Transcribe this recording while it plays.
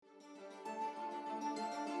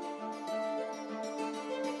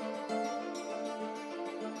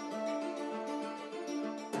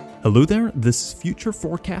Hello there, this is Future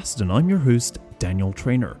Forecast and I'm your host, Daniel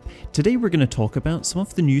Trainer. Today we're going to talk about some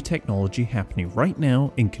of the new technology happening right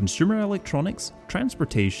now in consumer electronics,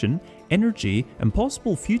 transportation, energy, and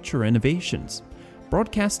possible future innovations.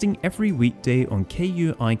 Broadcasting every weekday on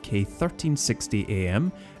KUIK 1360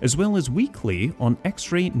 AM, as well as weekly on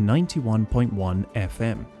X-Ray 91.1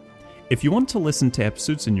 FM. If you want to listen to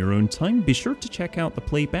episodes in your own time, be sure to check out the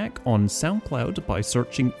playback on SoundCloud by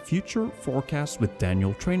searching Future Forecast with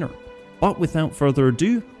Daniel Trainer. But without further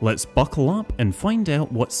ado, let's buckle up and find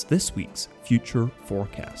out what's this week's Future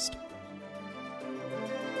Forecast.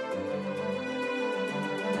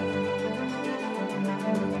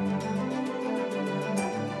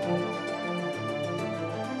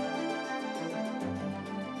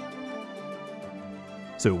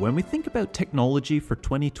 So when we think about technology for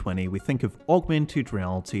 2020, we think of augmented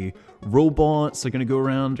reality. Robots are going to go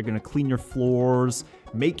around, they're going to clean your floors,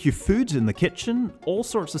 make you food in the kitchen, all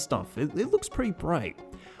sorts of stuff. It looks pretty bright.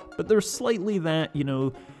 But there's slightly that,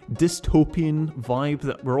 dystopian vibe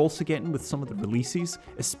that we're also getting with some of the releases,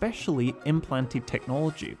 especially implanted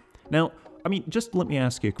technology. Now, just let me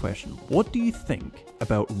ask you a question. What do you think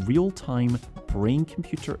about real-time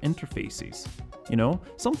brain-computer interfaces?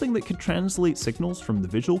 Something that could translate signals from the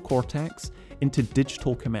visual cortex into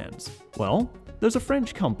digital commands. Well, there's a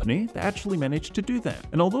French company that actually managed to do that.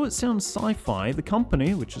 And although it sounds sci-fi, the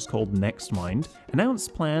company, which is called NextMind,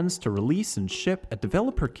 announced plans to release and ship a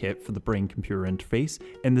developer kit for the brain-computer interface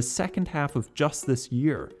in the second half of just this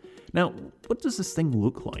year. Now, what does this thing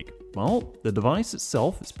look like? Well, the device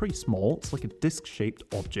itself is pretty small. It's like a disc-shaped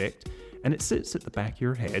object, and it sits at the back of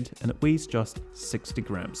your head, and it weighs just 60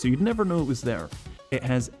 grams, so you'd never know it was there. It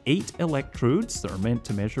has 8 electrodes that are meant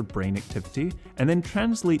to measure brain activity, and then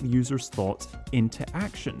translate the user's thoughts into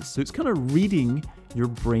actions. So it's kind of reading your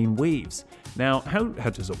brain waves. Now, how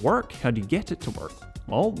does it work? How do you get it to work?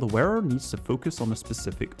 Well, the wearer needs to focus on a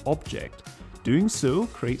specific object. Doing so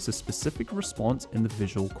creates a specific response in the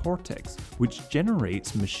visual cortex, which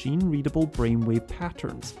generates machine-readable brainwave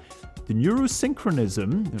patterns. The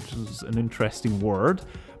neurosynchronism, which is an interesting word,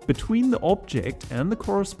 between the object and the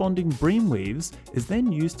corresponding brainwaves is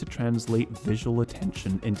then used to translate visual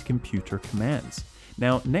attention into computer commands.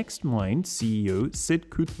 Now, NextMind CEO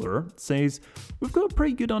Sid Kudler says, "We've got a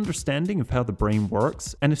pretty good understanding of how the brain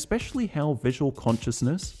works, and especially how visual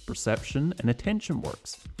consciousness, perception, and attention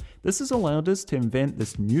works. This has allowed us to invent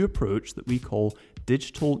this new approach that we call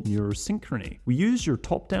digital neurosynchrony. We use your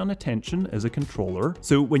top-down attention as a controller,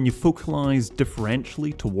 so when you focalize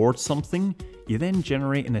differentially towards something, you then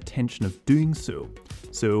generate an attention of doing so.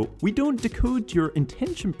 So we don't decode your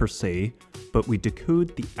intention per se, but we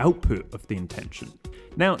decode the output of the intention."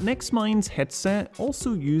 Now, NextMind's headset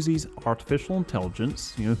also uses artificial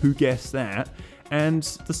intelligence, who guessed that, and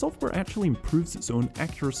the software actually improves its own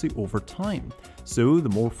accuracy over time. So the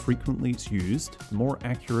more frequently it's used, the more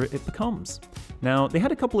accurate it becomes. Now, they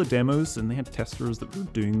had a couple of demos and they had testers that were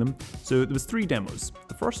doing them. So there was 3 demos.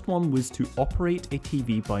 The first one was to operate a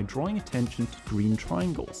TV by drawing attention to green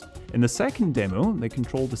triangles. In the second demo, they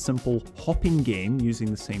controlled a simple hopping game using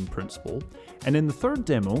the same principle. And in the third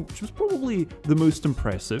demo, which was probably the most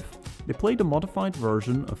impressive, they played a modified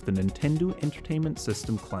version of the Nintendo Entertainment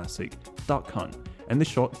System classic, Duck Hunt, and they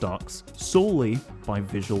shot ducks solely by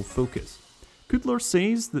visual focus. Kudler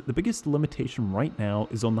says that the biggest limitation right now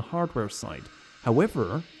is on the hardware side.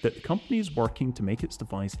 However, that the company is working to make its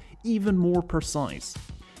device even more precise.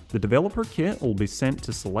 The developer kit will be sent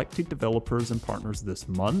to selected developers and partners this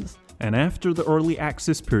month, and after the early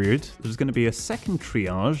access period, there's going to be a second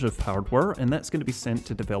triage of hardware, and that's going to be sent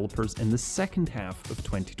to developers in the second half of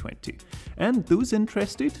 2020. And those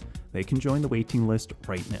interested, they can join the waiting list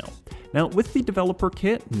right now. Now, with the developer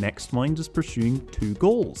kit, NextMind is pursuing 2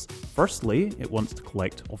 goals. Firstly, it wants to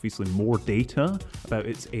collect obviously more data about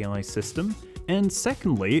its AI system. And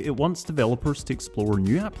secondly, it wants developers to explore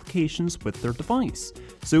new applications with their device.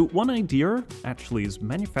 So one idea actually is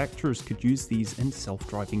manufacturers could use these in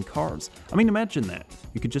self-driving cars. Imagine that.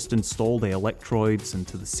 You could just install the electrodes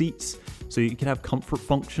into the seats, so you could have comfort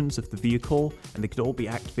functions of the vehicle, and they could all be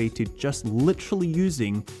activated just literally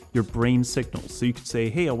using your brain signals. So you could say,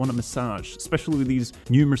 hey, I want a massage, especially with these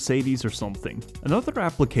new Mercedes or something. Another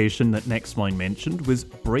application that NextMind mentioned was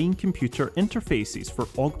brain-computer interfaces for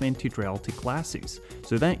augmented reality glasses.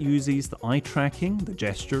 So that uses the eye tracking, the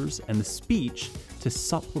gestures, and the speech to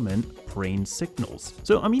supplement brain signals.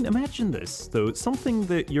 So imagine this, though. It's something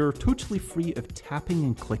that you're totally free of tapping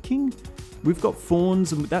and clicking. We've got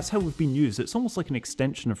phones, and that's how we've been used. It's almost like an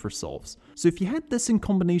extension of ourselves. So if you had this in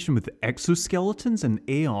combination with exoskeletons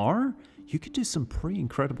and AR, you could do some pretty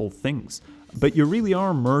incredible things. But you really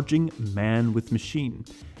are merging man with machine.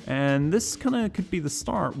 And this kind of could be the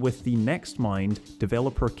start with the NextMind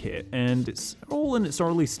developer kit, and it's all in its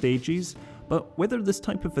early stages, but whether this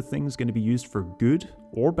type of a thing is going to be used for good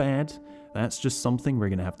or bad, that's just something we're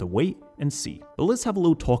going to have to wait and see. But let's have a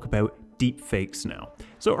little talk about deepfakes now.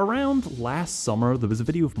 So around last summer, there was a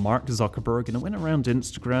video of Mark Zuckerberg, and it went around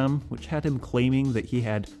Instagram, which had him claiming that he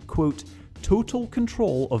had, quote, total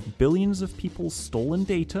control of billions of people's stolen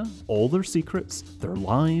data, all their secrets, their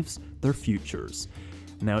lives, their futures.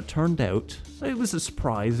 Now it turned out, it was a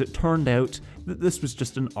surprise, it turned out that this was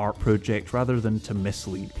just an art project rather than to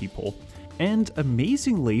mislead people. And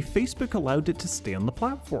amazingly, Facebook allowed it to stay on the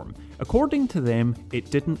platform. According to them, it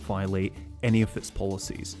didn't violate any of its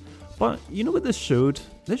policies. But you know what this showed?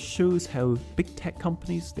 This shows how big tech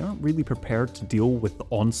companies, they aren't really prepared to deal with the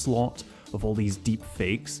onslaught of all these deep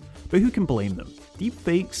fakes. But who can blame them? Deep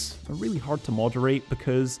fakes are really hard to moderate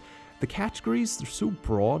because the categories, they're so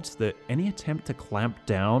broad that any attempt to clamp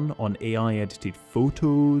down on AI-edited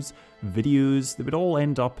photos, videos, they would all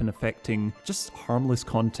end up in affecting just harmless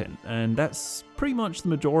content, and that's pretty much the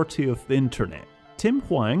majority of the internet. Tim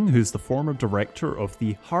Hwang, who's the former director of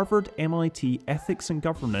the Harvard-MIT Ethics and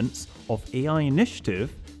Governance of AI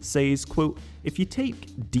Initiative, says, quote, if you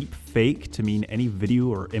take deep fake to mean any video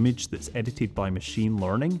or image that's edited by machine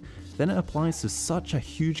learning, then it applies to such a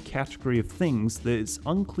huge category of things that it's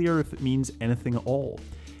unclear if it means anything at all.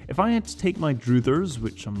 If I had to take my druthers,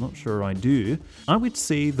 which I'm not sure I do, I would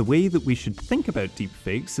say the way that we should think about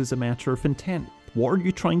deepfakes is a matter of intent. What are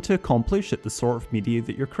you trying to accomplish at the sort of media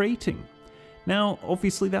that you're creating? Now,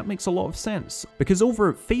 obviously that makes a lot of sense, because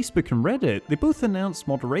over at Facebook and Reddit, they both announced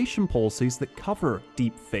moderation policies that cover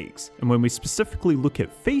deepfakes. And when we specifically look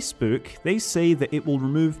at Facebook, they say that it will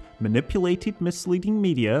remove manipulated, misleading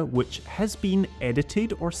media which has been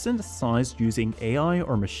edited or synthesized using AI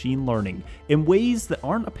or machine learning in ways that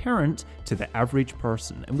aren't apparent to the average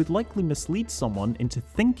person and would likely mislead someone into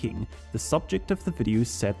thinking the subject of the video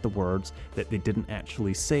said the words that they didn't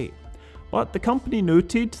actually say. But the company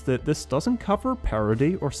noted that this doesn't cover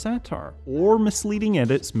parody or satire, or misleading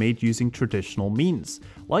edits made using traditional means,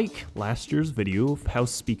 like last year's video of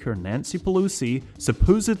House Speaker Nancy Pelosi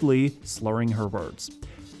supposedly slurring her words.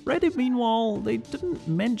 Reddit, meanwhile, they didn't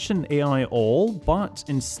mention AI at all, but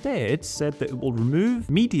instead said that it will remove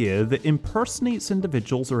media that impersonates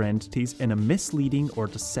individuals or entities in a misleading or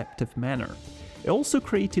deceptive manner. It also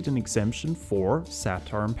created an exemption for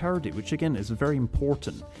satire and parody, which again is very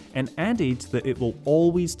important, and added that it will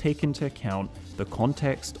always take into account the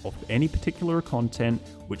context of any particular content,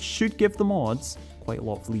 which should give the mods quite a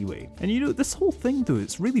lot of leeway. And you know, this whole thing though,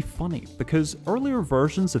 it's really funny, because earlier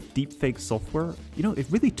versions of deepfake software, you know, it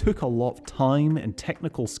really took a lot of time and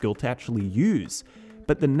technical skill to actually use.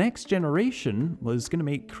 But the next generation was going to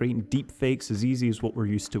make creating deepfakes as easy as what we're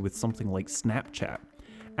used to with something like Snapchat.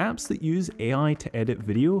 Apps that use AI to edit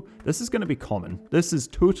video, this is going to be common. This is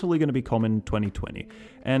totally going to be common in 2020.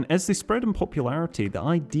 And as they spread in popularity, the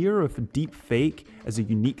idea of a deep fake as a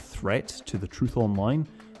unique threat to the truth online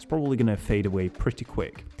is probably going to fade away pretty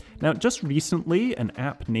quick. Now, just recently, an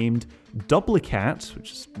app named Duplicat,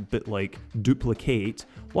 which is a bit like duplicate,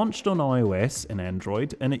 launched on iOS and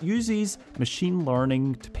Android, and it uses machine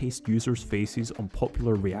learning to paste users' faces on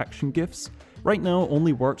popular reaction GIFs. Right now, it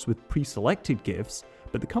only works with pre-selected GIFs,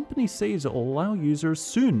 but the company says it will allow users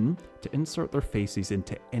soon to insert their faces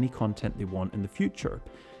into any content they want in the future.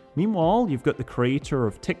 Meanwhile, you've got the creator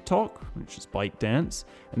of TikTok, which is ByteDance,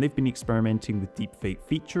 and they've been experimenting with deepfake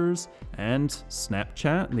features, and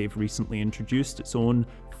Snapchat, they've recently introduced its own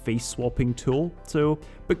face swapping tool.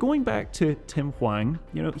 But going back to Tim Hwang,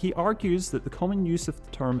 you know, he argues that the common use of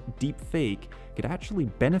the term deepfake could actually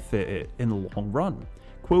benefit it in the long run.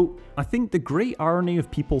 Quote, I think the great irony of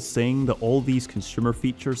people saying that all these consumer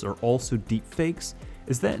features are also deepfakes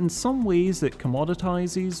is that in some ways it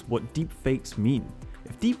commoditizes what deepfakes mean.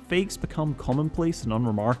 If deepfakes become commonplace and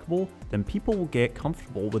unremarkable, then people will get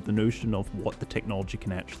comfortable with the notion of what the technology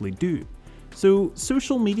can actually do. So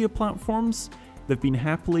social media platforms, they've been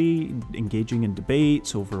happily engaging in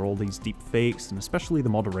debates over all these deepfakes and especially the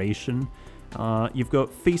moderation. You've got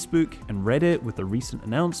Facebook and Reddit with their recent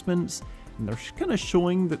announcements, and they're kind of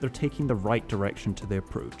showing that they're taking the right direction to the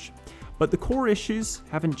approach. But the core issues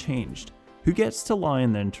haven't changed. Who gets to lie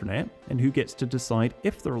on the internet, and who gets to decide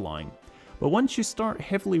if they're lying? But once you start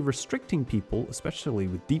heavily restricting people, especially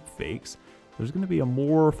with deepfakes, there's going to be a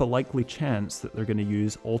more of a likely chance that they're going to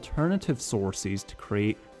use alternative sources to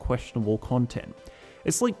create questionable content.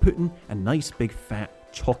 It's like putting a nice big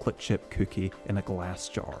fat chocolate chip cookie in a glass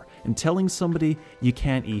jar and telling somebody you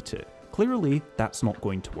can't eat it. Clearly, that's not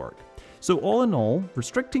going to work. So all in all,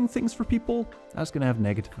 restricting things for people, that's going to have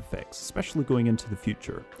negative effects, especially going into the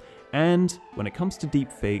future. And when it comes to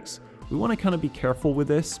deepfakes, we want to kind of be careful with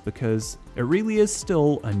this because it really is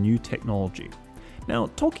still a new technology. Now,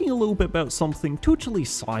 talking a little bit about something totally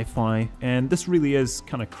sci-fi, and this really is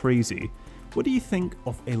kind of crazy, what do you think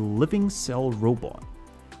of a living cell robot?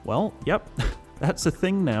 Well, yep, that's a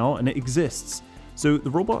thing now and it exists. So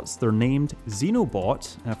the robots, they're named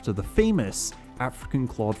Xenobot after the famous African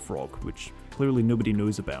clawed frog, which clearly nobody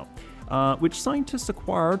knows about, which scientists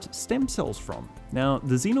acquired stem cells from. Now,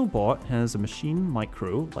 the Xenobot has a machine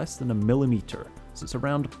micro less than a millimeter, so it's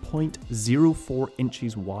around 0.04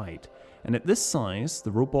 inches wide. And at this size,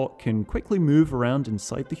 the robot can quickly move around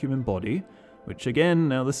inside the human body, which again,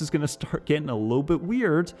 now this is going to start getting a little bit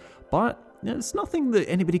weird, but it's nothing that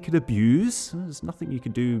anybody could abuse. There's nothing you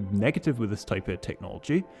could do negative with this type of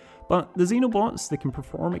technology. But the Xenobots, they can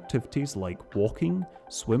perform activities like walking,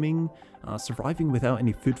 swimming, surviving without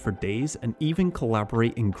any food for days, and even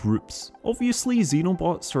collaborate in groups. Obviously,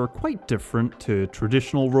 Xenobots are quite different to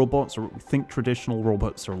traditional robots, or what we think traditional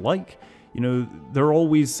robots are like. You know, they're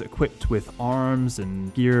always equipped with arms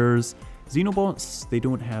and gears. Xenobots, they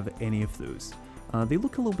don't have any of those. They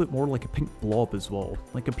look a little bit more like a pink blob as well,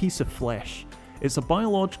 like a piece of flesh. It's a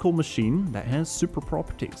biological machine that has super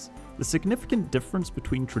properties. The significant difference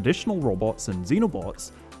between traditional robots and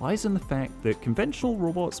Xenobots lies in the fact that conventional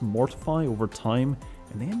robots mortify over time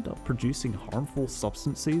and they end up producing harmful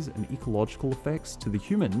substances and ecological effects to the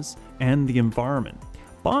humans and the environment.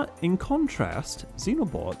 But in contrast,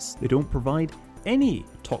 Xenobots, they don't provide any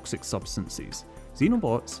toxic substances.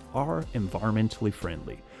 Xenobots are environmentally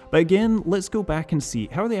friendly. But again, let's go back and see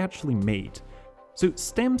how are they actually made. So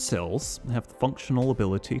stem cells have the functional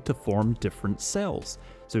ability to form different cells.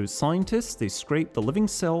 So scientists, they scraped the living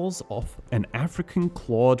cells off an African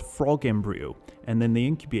clawed frog embryo, and then they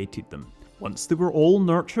incubated them. Once they were all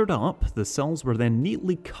nurtured up, the cells were then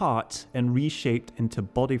neatly cut and reshaped into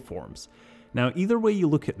body forms. Now, either way you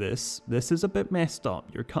look at this is a bit messed up.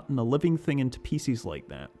 You're cutting a living thing into pieces like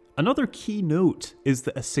that. Another key note is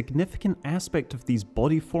that a significant aspect of these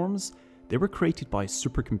body forms, they were created by a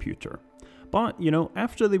supercomputer. But, you know,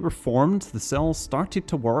 after they were formed, the cells started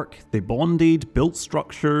to work, they bonded, built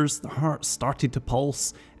structures, the heart started to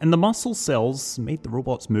pulse, and the muscle cells made the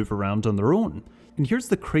robots move around on their own. And here's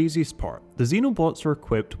the craziest part. The Xenobots are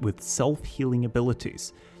equipped with self-healing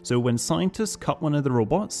abilities. So when scientists cut one of the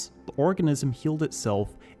robots, the organism healed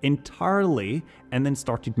itself entirely and then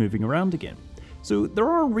started moving around again. So there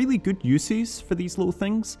are really good uses for these little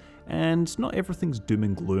things, and not everything's doom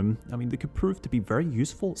and gloom. I mean, they could prove to be very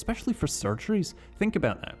useful, especially for surgeries. Think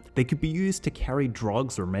about that. They could be used to carry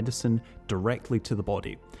drugs or medicine directly to the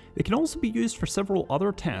body. They can also be used for several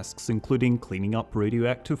other tasks, including cleaning up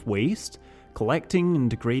radioactive waste, collecting and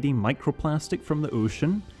degrading microplastic from the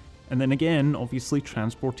ocean, and then again, obviously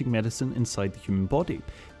transporting medicine inside the human body.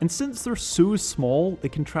 And since they're so small, they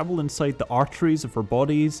can travel inside the arteries of our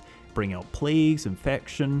bodies, bring out plagues,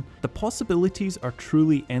 infection. The possibilities are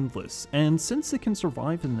truly endless, and since they can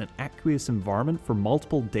survive in an aqueous environment for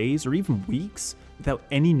multiple days or even weeks without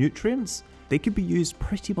any nutrients, they could be used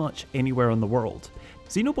pretty much anywhere in the world.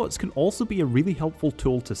 Xenobots can also be a really helpful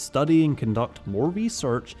tool to study and conduct more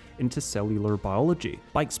research into cellular biology.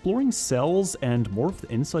 By exploring cells and more of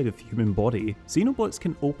the inside of the human body, Xenobots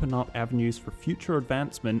can open up avenues for future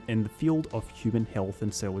advancement in the field of human health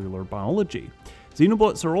and cellular biology.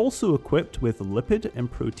 Xenobots are also equipped with lipid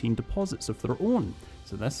and protein deposits of their own,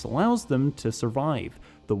 so this allows them to survive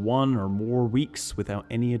the 1 or more weeks without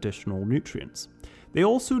any additional nutrients. They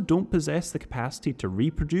also don't possess the capacity to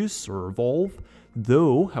reproduce or evolve,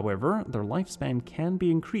 though, however, their lifespan can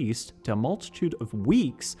be increased to a multitude of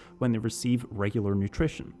weeks when they receive regular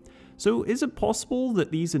nutrition. So is it possible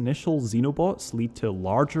that these initial Xenobots lead to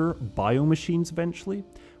larger biomachines eventually?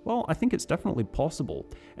 Well, I think it's definitely possible,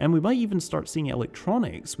 and we might even start seeing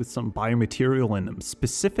electronics with some biomaterial in them,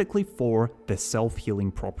 specifically for the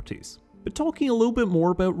self-healing properties. But talking a little bit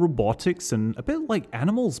more about robotics, and a bit like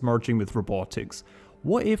animals merging with robotics,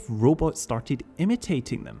 what if robots started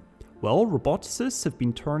imitating them? Well, roboticists have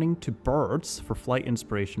been turning to birds for flight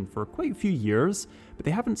inspiration for quite a few years, but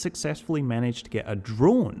they haven't successfully managed to get a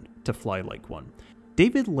drone to fly like one.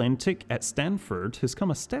 David Lentic at Stanford has come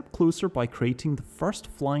a step closer by creating the first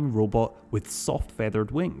flying robot with soft feathered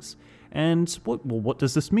wings. And what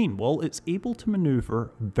does this mean? Well, it's able to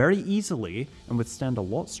maneuver very easily and withstand a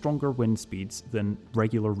lot stronger wind speeds than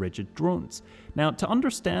regular rigid drones. Now, to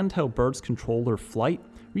understand how birds control their flight,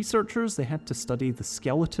 researchers they had to study the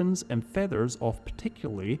skeletons and feathers of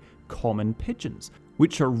particularly common pigeons,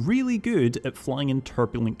 which are really good at flying in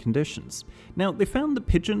turbulent conditions. Now, they found that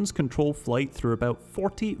pigeons control flight through about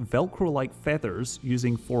 40 Velcro-like feathers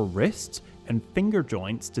using 4 wrists and finger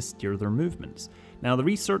joints to steer their movements. Now, the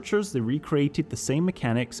researchers, they recreated the same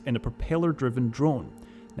mechanics in a propeller-driven drone.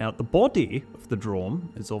 Now, the body of the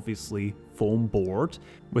drone is obviously foam board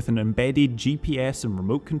with an embedded GPS and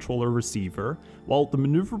remote controller receiver, while the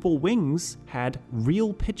maneuverable wings had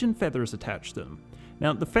real pigeon feathers attached to them.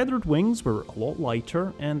 Now, the feathered wings were a lot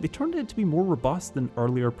lighter, and they turned out to be more robust than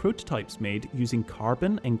earlier prototypes made using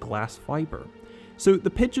carbon and glass fiber. So the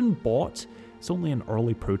Pigeon Bot is only an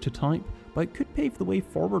early prototype, but it could pave the way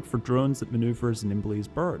forward for drones that maneuver as nimbly as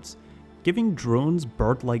birds. Giving drones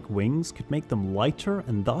bird-like wings could make them lighter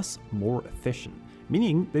and thus more efficient,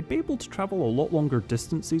 meaning they'd be able to travel a lot longer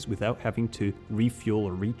distances without having to refuel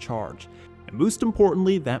or recharge. And most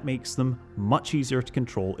importantly, that makes them much easier to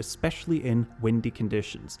control, especially in windy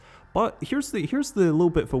conditions. But here's the little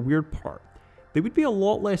bit of a weird part. They would be a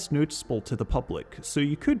lot less noticeable to the public, so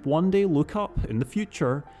you could one day look up in the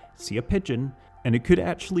future, see a pigeon, and it could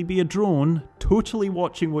actually be a drone totally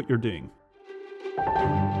watching what you're doing.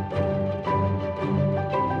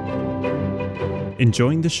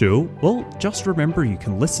 Enjoying the show? Well, just remember you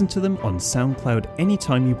can listen to them on SoundCloud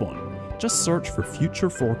anytime you want. Just search for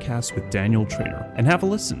Future Forecasts with Daniel Traynor and have a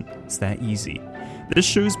listen. It's that easy. This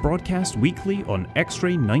show's broadcast weekly on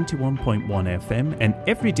X-Ray 91.1 FM and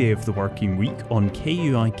every day of the working week on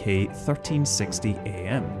KUIK 1360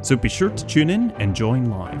 AM. So be sure to tune in and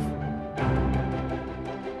join live.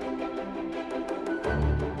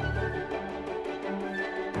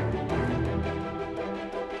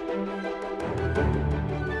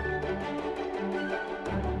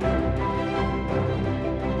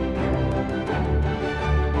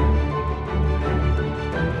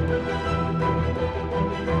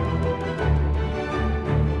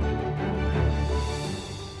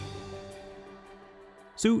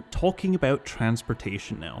 So, talking about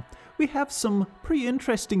transportation now, we have some pretty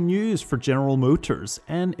interesting news for General Motors,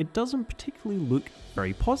 and it doesn't particularly look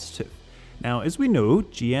very positive. Now, as we know,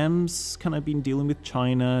 GM's kind of been dealing with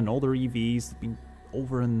China and all their EVs have been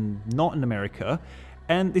over and not in America,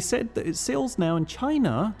 and they said that its sales now in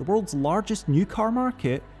China, the world's largest new car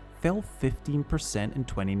market, fell 15% in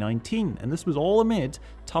 2019, and this was all amid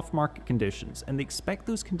tough market conditions, and they expect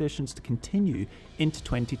those conditions to continue into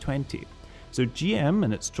 2020. So GM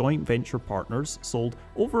and its joint venture partners sold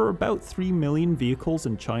over about 3 million vehicles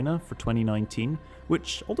in China for 2019,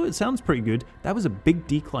 which, although it sounds pretty good, that was a big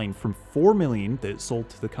decline from 4 million that it sold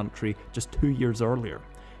to the country just 2 years earlier.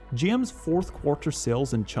 GM's fourth quarter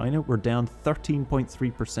sales in China were down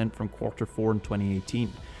 13.3% from quarter 4 in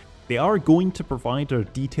 2018. They are going to provide a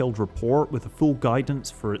detailed report with a full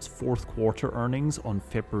guidance for its fourth quarter earnings on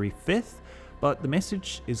February 5th, but the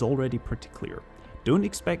message is already pretty clear. Don't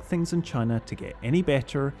expect things in China to get any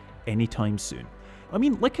better anytime soon. I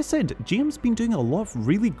mean, like I said, GM's been doing a lot of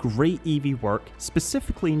really great EV work,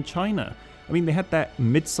 specifically in China. I mean, they had that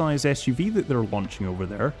mid-size SUV that they're launching over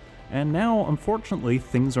there, and now, unfortunately,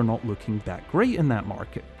 things are not looking that great in that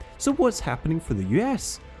market. So what's happening for the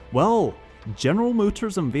US? Well, General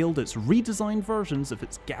Motors unveiled its redesigned versions of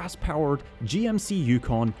its gas-powered GMC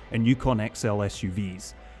Yukon and Yukon XL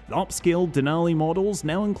SUVs. The upscale Denali models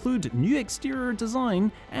now include new exterior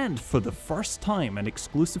design and, for the first time, an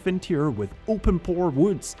exclusive interior with open-pore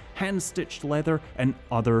woods, hand-stitched leather, and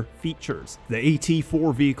other features. The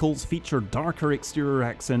AT4 vehicles feature darker exterior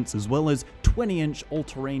accents as well as 20-inch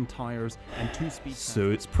all-terrain tires and 2-speed.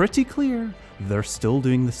 So it's pretty clear they're still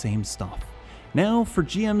doing the same stuff. Now, for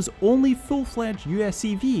GM's only full-fledged US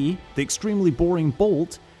EV, the extremely boring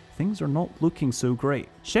Bolt, things are not looking so great.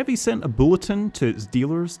 Chevy sent a bulletin to its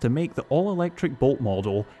dealers to make the all-electric Bolt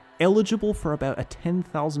model eligible for about a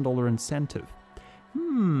 $10,000 incentive.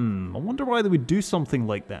 I wonder why they would do something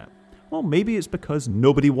like that. Well, maybe it's because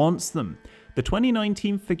nobody wants them. The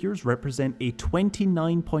 2019 figures represent a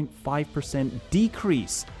 29.5%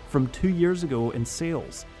 decrease from 2 years ago in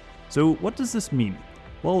sales. So what does this mean?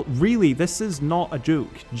 Well, really, this is not a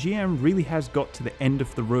joke. GM really has got to the end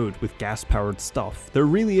of the road with gas-powered stuff. There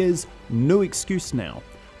really is no excuse now.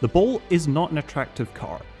 The Bolt is not an attractive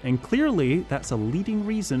car, and clearly that's a leading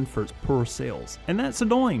reason for its poor sales. And that's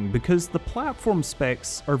annoying because the platform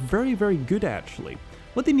specs are very, very good actually.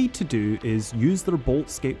 What they need to do is use their Bolt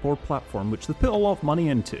skateboard platform, which they put a lot of money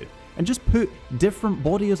into, and just put different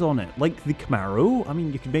bodies on it, like the Camaro. I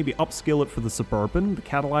mean, you could maybe upscale it for the Suburban, the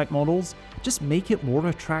Cadillac models. Just make it more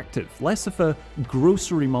attractive, less of a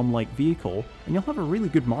grocery mum-like vehicle, and you'll have a really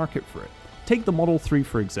good market for it. Take the Model 3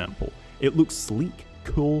 for example. It looks sleek,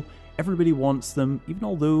 cool, everybody wants them, even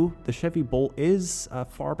although the Chevy Bolt is a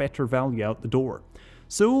far better value out the door.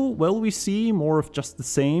 So, will we see more of just the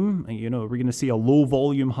same? Are we going to see a low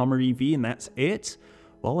volume Hummer EV and that's it?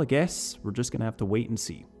 Well, I guess we're just going to have to wait and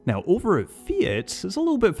see. Now, over at Fiat, it's a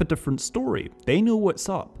little bit of a different story. They know what's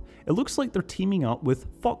up. It looks like they're teaming up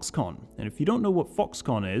with Foxconn. And if you don't know what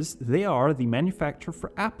Foxconn is, they are the manufacturer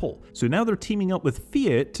for Apple. So now they're teaming up with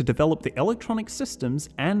Fiat to develop the electronic systems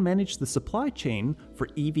and manage the supply chain for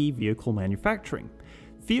EV vehicle manufacturing.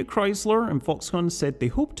 Fiat Chrysler and Foxconn said they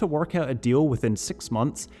hope to work out a deal within 6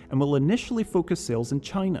 months and will initially focus sales in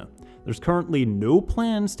China. There's currently no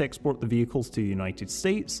plans to export the vehicles to the United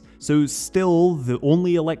States, so still the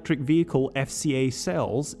only electric vehicle FCA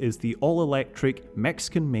sells is the all-electric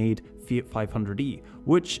Mexican-made Fiat 500e,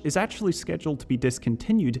 which is actually scheduled to be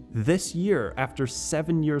discontinued this year after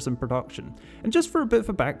 7 years in production. And just for a bit of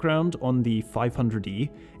a background on the 500e,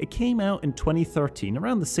 it came out in 2013,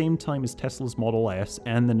 around the same time as Tesla's Model S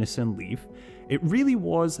and the Nissan Leaf. It really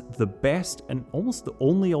was the best and almost the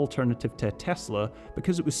only alternative to a Tesla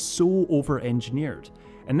because it was so over-engineered.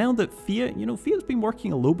 And now that Fiat's been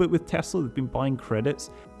working a little bit with Tesla, they've been buying credits,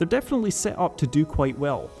 they're definitely set up to do quite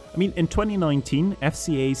well. I mean, in 2019,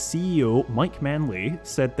 FCA's CEO Mike Manley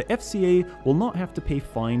said the FCA will not have to pay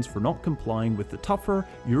fines for not complying with the tougher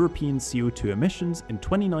European CO2 emissions in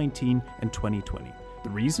 2019 and 2020. The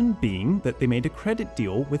reason being that they made a credit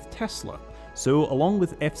deal with Tesla. So along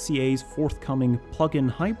with FCA's forthcoming plug-in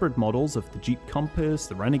hybrid models of the Jeep Compass,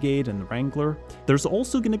 the Renegade and the Wrangler, there's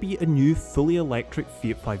also going to be a new fully electric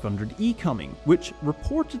Fiat 500e coming, which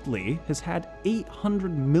reportedly has had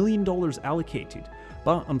 $800 million allocated,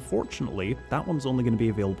 but unfortunately that one's only going to be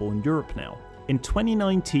available in Europe now. In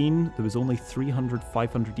 2019, there was only 300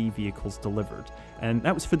 500e vehicles delivered, and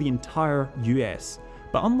that was for the entire US.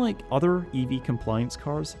 But unlike other EV compliance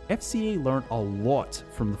cars, FCA learned a lot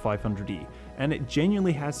from the 500e, and it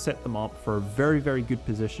genuinely has set them up for a very, very good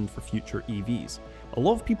position for future EVs. A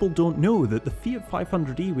lot of people don't know that the Fiat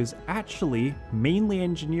 500e was actually mainly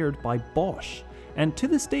engineered by Bosch, and to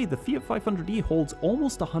this day the Fiat 500e holds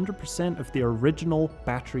almost 100% of the original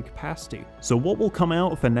battery capacity. So what will come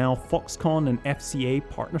out of a now Foxconn and FCA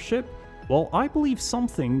partnership? Well, I believe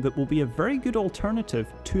something that will be a very good alternative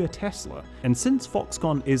to a Tesla. And since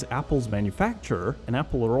Foxconn is Apple's manufacturer, and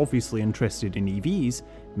Apple are obviously interested in EVs,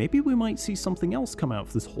 maybe we might see something else come out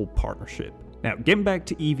of this whole partnership. Now, getting back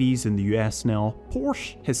to EVs in the US now,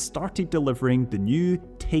 Porsche has started delivering the new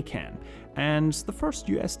Taycan, and the first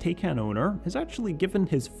US Taycan owner has actually given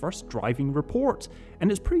his first driving report,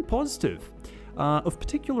 and it's pretty positive. Of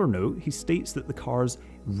particular note, he states that the car's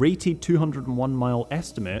rated 201 mile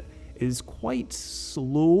estimate is quite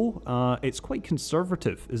slow, it's quite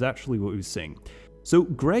conservative, is actually what he was saying. So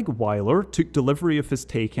Greg Weiler took delivery of his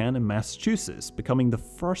Taycan in Massachusetts, becoming the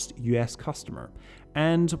first US customer.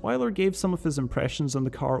 And Weiler gave some of his impressions on the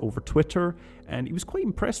car over Twitter, and he was quite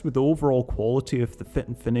impressed with the overall quality of the fit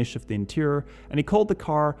and finish of the interior, and he called the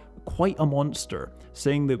car quite a monster,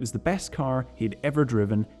 saying that it was the best car he'd ever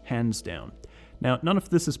driven, hands down. Now, none of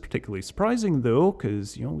this is particularly surprising though,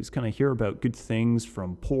 because you always kind of hear about good things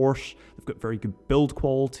from Porsche. They've got very good build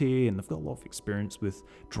quality and they've got a lot of experience with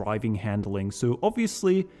driving handling. So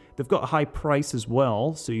obviously they've got a high price as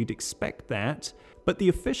well, so you'd expect that. But the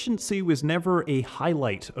efficiency was never a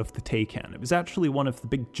highlight of the Taycan. It was actually one of the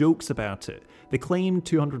big jokes about it. They claimed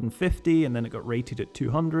 250 and then it got rated at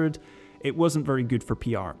 200. It wasn't very good for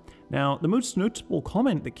PR. Now, the most notable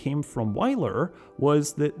comment that came from Weiler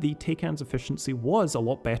was that the Taycan's efficiency was a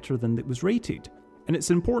lot better than it was rated. And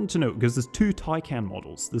it's important to note because there's two Taycan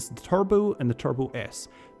models. There's the Turbo and the Turbo S.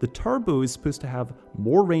 The Turbo is supposed to have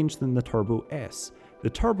more range than the Turbo S. The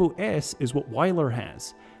Turbo S is what Weiler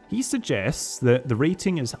has. He suggests that the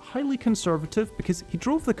rating is highly conservative because he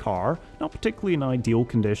drove the car, not particularly in ideal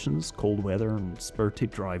conditions, cold weather and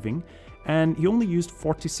spirited driving, and he only used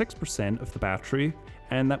 46% of the battery,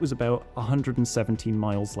 and that was about 117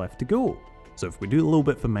 miles left to go. So if we do a little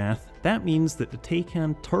bit of math, that means that the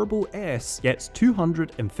Taycan Turbo S gets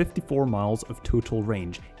 254 miles of total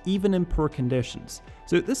range, even in poor conditions.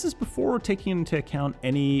 So this is before taking into account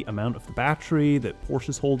any amount of the battery that Porsche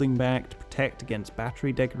is holding back to protect against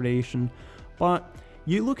battery degradation. But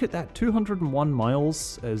you look at that 201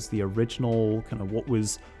 miles as the original kind of what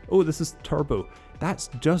was, oh, this is the Turbo. That's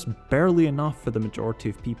just barely enough for the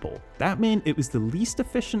majority of people. That meant it was the least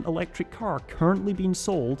efficient electric car currently being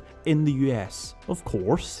sold in the US. Of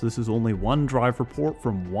course, this is only one drive report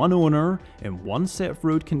from one owner in one set of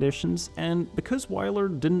road conditions, and because Weiler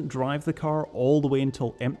didn't drive the car all the way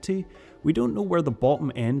until empty, we don't know where the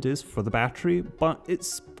bottom end is for the battery, but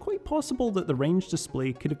it's quite possible that the range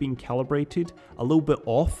display could have been calibrated a little bit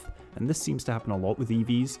off and this seems to happen a lot with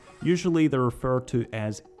EVs. Usually they're referred to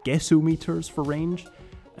as guessometers for range,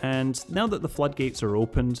 and now that the floodgates are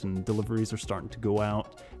opened and deliveries are starting to go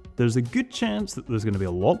out, there's a good chance that there's going to be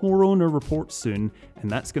a lot more owner reports soon, and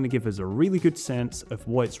that's going to give us a really good sense of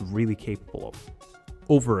what it's really capable of.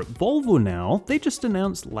 Over at Volvo now, they just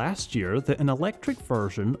announced last year that an electric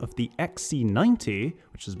version of the XC90,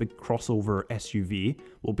 which is a big crossover SUV,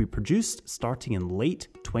 will be produced starting in late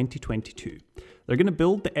 2022. They're going to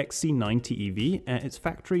build the XC90 EV at its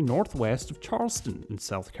factory northwest of Charleston in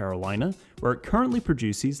South Carolina, where it currently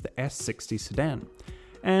produces the S60 sedan.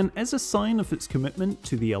 And as a sign of its commitment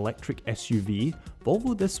to the electric SUV,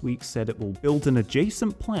 Volvo this week said it will build an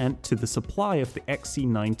adjacent plant to the supply of the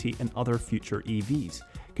XC90 and other future EVs.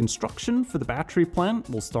 Construction for the battery plant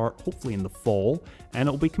will start hopefully in the fall, and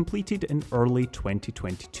it will be completed in early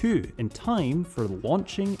 2022, in time for the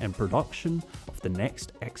launching and production of the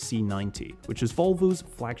next XC90, which is Volvo's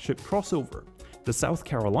flagship crossover. The South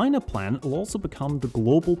Carolina plant will also become the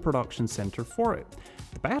global production center for it.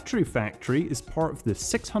 The battery factory is part of the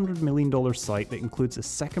 $600 million site that includes a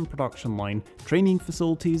second production line, training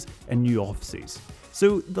facilities, and new offices.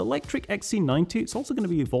 So the electric XC90 is also going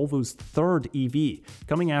to be Volvo's third EV,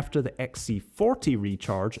 coming after the XC40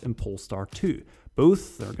 Recharge and Polestar 2.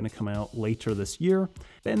 Both are going to come out later this year.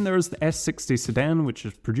 Then there's the S60 sedan, which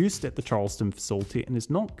is produced at the Charleston facility and is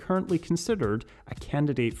not currently considered a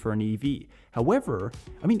candidate for an EV. However,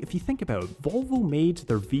 if you think about it, Volvo made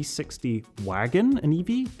their V60 wagon an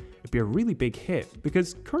EV. It'd be a really big hit,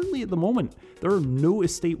 because currently at the moment, there are no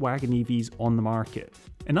estate wagon EVs on the market.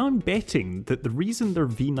 And I'm betting that the reason their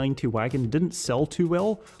V90 wagon didn't sell too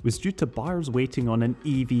well was due to buyers waiting on an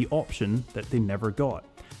EV option that they never got.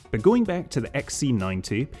 But going back to the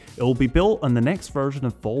XC90, it will be built on the next version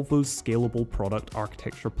of Volvo's scalable product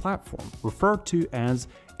architecture platform, referred to as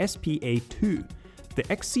SPA2. The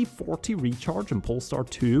XC40 Recharge and Polestar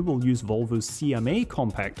 2 will use Volvo's CMA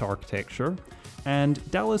compact architecture, and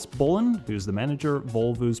Dallas Bolin, who's the manager of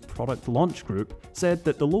Volvo's product launch group, said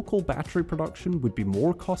that the local battery production would be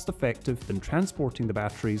more cost effective than transporting the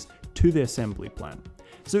batteries to the assembly plant.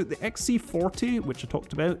 So the XC40, which I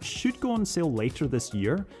talked about, should go on sale later this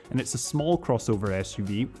year, and it's a small crossover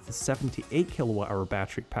SUV with a 78 kWh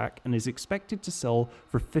battery pack and is expected to sell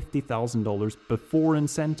for $50,000 before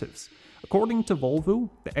incentives. According to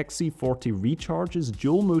Volvo, the XC40 recharges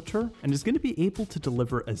dual motor and is going to be able to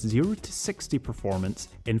deliver a 0 to 60 performance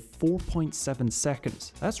in 4.7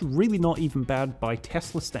 seconds. That's really not even bad by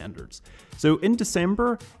Tesla standards. So in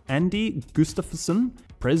December, Andy Gustafsson,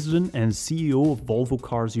 president and CEO of Volvo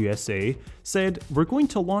Cars USA, said, "We're going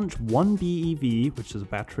to launch one BEV, which is a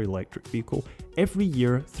battery electric vehicle, every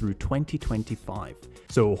year through 2025.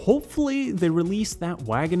 So hopefully they release that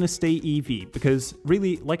wagon estate EV, because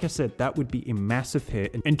really, like I said, that would be a massive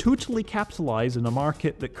hit and totally capitalize in a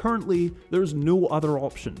market that currently there's no other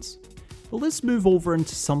options. Well, let's move over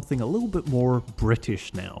into something a little bit more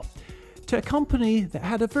British now, to a company that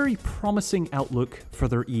had a very promising outlook for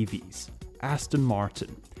their EVs, Aston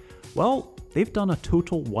Martin. Well, they've done a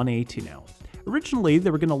total 180 now. Originally,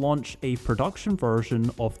 they were going to launch a production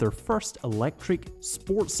version of their first electric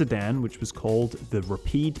sports sedan, which was called the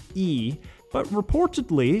Rapide E, but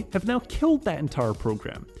reportedly have now killed that entire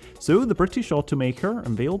program. So the British automaker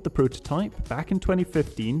unveiled the prototype back in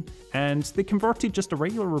 2015, and they converted just a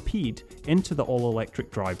regular Rapide into the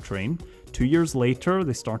all-electric drivetrain. 2 years later,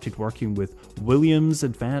 they started working with Williams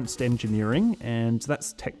Advanced Engineering, and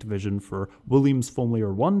that's tech division for Williams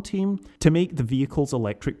Formula One team, to make the vehicle's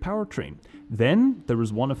electric powertrain. Then there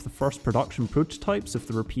was one of the first production prototypes of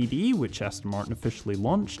the Rapide E, which Aston Martin officially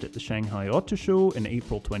launched at the Shanghai Auto Show in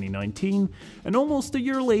April 2019, and almost a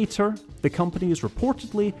year later, the company is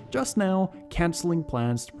reportedly just now cancelling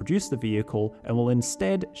plans to produce the vehicle and will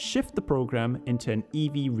instead shift the program into an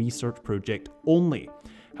EV research project only.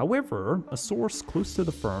 However, a source close to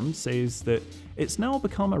the firm says that it's now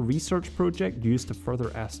become a research project used to further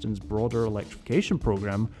Aston's broader electrification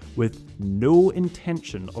program with no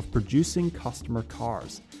intention of producing customer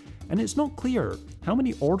cars. And it's not clear how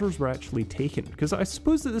many orders were actually taken, because I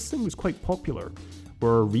suppose that this thing was quite popular.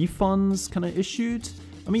 Were refunds kind of issued?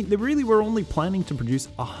 They really were only planning to produce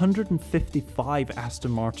 155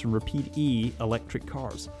 Aston Martin Rapide E electric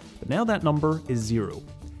cars, but now that number is 0.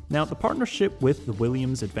 Now, the partnership with the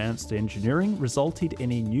Williams Advanced Engineering resulted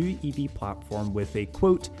in a new EV platform with a,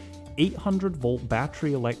 quote, 800-volt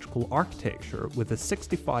battery electrical architecture with a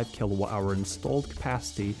 65 kWh installed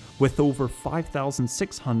capacity with over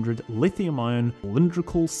 5,600 lithium-ion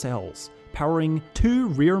cylindrical cells. powering 2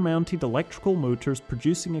 rear-mounted electrical motors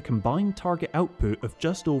producing a combined target output of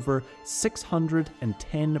just over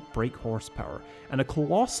 610 brake horsepower and a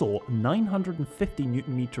colossal 950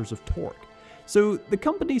 newton meters of torque. So the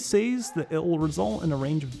company says that it will result in a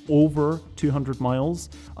range of over 200 miles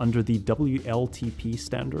under the WLTP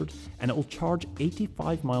standard, and it will charge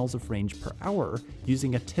 85 miles of range per hour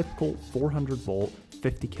using a typical 400 volt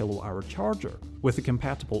 50 kilowatt charger. With a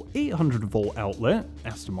compatible 800 volt outlet,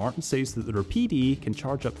 Aston Martin says that the Rapide can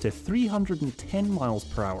charge up to 310 miles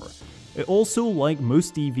per hour. It also, like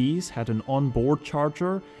most EVs, had an onboard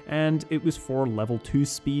charger, and it was for level 2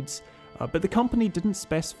 speeds, but the company didn't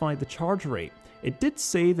specify the charge rate. It did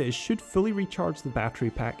say that it should fully recharge the battery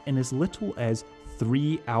pack in as little as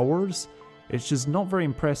 3 hours. It's just not very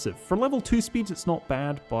impressive. For level 2 speeds it's not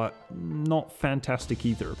bad, but not fantastic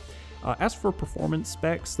either. As for performance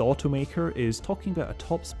specs, the automaker is talking about a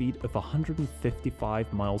top speed of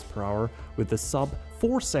 155 miles per hour with a sub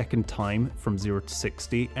 4 second time from 0 to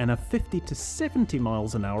 60 and a 50 to 70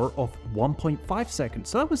 miles an hour of 1.5 seconds.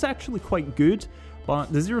 So that was actually quite good.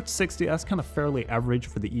 But the 0 to 60, that's kind of fairly average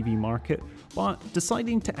for the EV market, but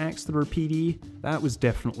deciding to axe the Rapide, that was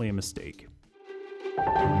definitely a mistake.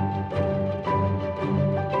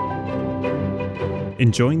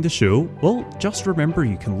 Enjoying the show? Well, just remember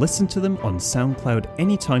you can listen to them on SoundCloud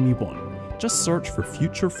anytime you want. Just search for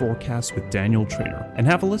Future Forecasts with Daniel Traynor and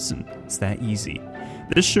have a listen. It's that easy.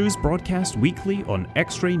 This show is broadcast weekly on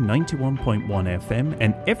X-Ray 91.1 FM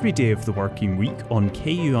and every day of the working week on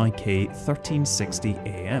KUIK 1360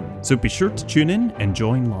 AM. So be sure to tune in and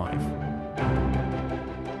join live.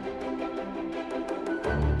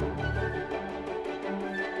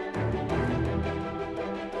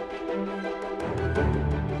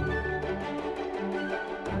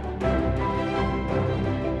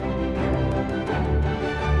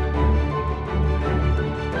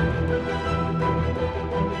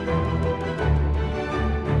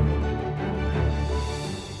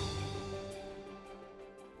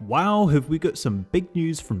 Wow, have we got some big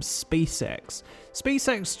news from SpaceX.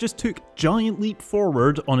 SpaceX just took a giant leap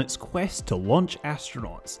forward on its quest to launch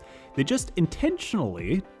astronauts. They just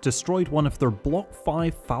intentionally destroyed one of their Block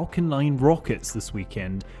 5 Falcon 9 rockets this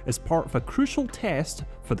weekend as part of a crucial test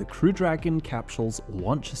for the Crew Dragon capsule's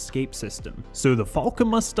launch escape system. So the Falcon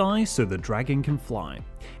must die so the Dragon can fly.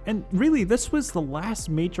 And really, this was the last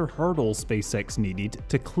major hurdle SpaceX needed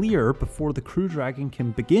to clear before the Crew Dragon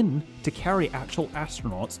can begin to carry actual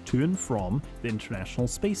astronauts to and from the International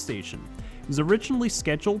Space Station. It was originally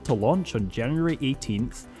scheduled to launch on January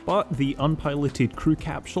 18th, but the unpiloted crew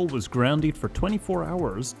capsule was grounded for 24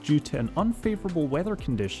 hours due to an unfavorable weather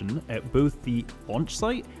condition at both the launch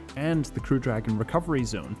site and the Crew Dragon recovery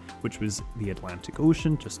zone, which was the Atlantic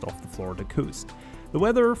Ocean just off the Florida coast. The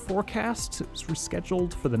weather forecast was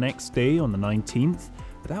rescheduled for the next day on the 19th,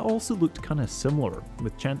 but that also looked kind of similar,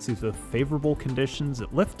 with chances of favorable conditions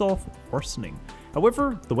at liftoff worsening.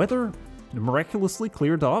 However, the weather miraculously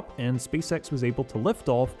cleared up and SpaceX was able to lift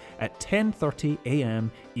off at 10:30 AM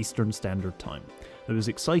Eastern Standard Time. There was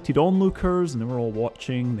excited onlookers and they were all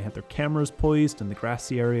watching. They had their cameras poised in the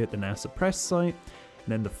grassy area at the NASA press site. And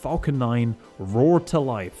then the Falcon 9 roared to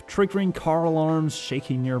life, triggering car alarms,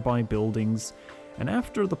 shaking nearby buildings. And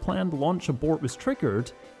after the planned launch abort was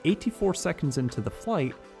triggered, 84 seconds into the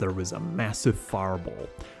flight, there was a massive fireball.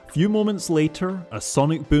 A few moments later, a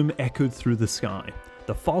sonic boom echoed through the sky.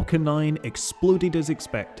 The Falcon 9 exploded as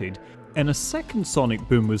expected, and a second sonic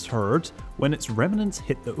boom was heard when its remnants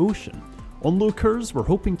hit the ocean. Onlookers were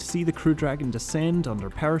hoping to see the Crew Dragon descend under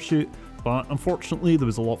parachute, but unfortunately there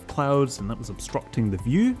was a lot of clouds and that was obstructing the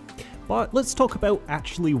view. But let's talk about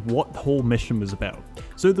actually what the whole mission was about.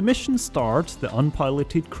 So the mission starred the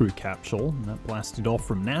unpiloted crew capsule that blasted off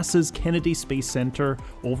from NASA's Kennedy Space Center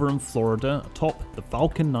over in Florida atop the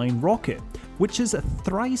Falcon 9 rocket, which is a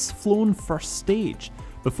thrice flown first stage.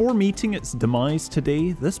 Before meeting its demise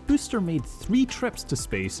today, this booster made 3 trips to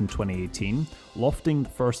space in 2018, lofting the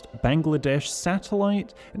first Bangladesh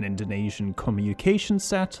satellite, an Indonesian communication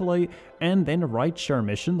satellite, and then a rideshare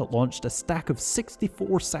mission that launched a stack of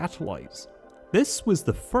 64 satellites. This was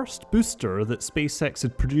the first booster that SpaceX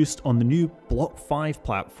had produced on the new Block 5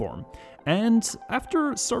 platform, and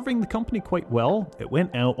after serving the company quite well, it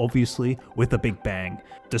went out obviously with a big bang,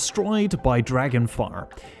 destroyed by Dragonfire.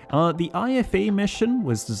 The IFA mission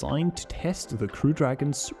was designed to test the Crew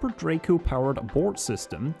Dragon's Super Draco powered abort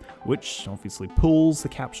system, which obviously pulls the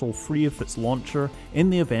capsule free of its launcher in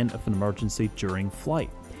the event of an emergency during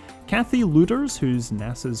flight. Kathy Luders, who's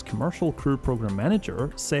NASA's Commercial Crew Program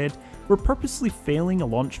Manager, said, "We're purposely failing a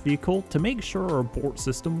launch vehicle to make sure our abort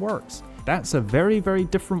system works. That's a very, very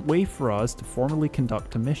different way for us to formally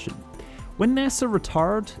conduct a mission. When NASA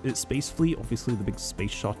retired its space fleet, obviously the big space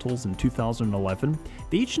shuttles, in 2011,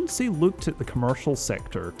 the agency looked at the commercial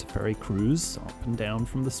sector to ferry crews up and down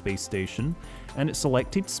from the space station, and it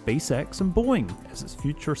selected SpaceX and Boeing as its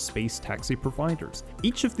future space taxi providers.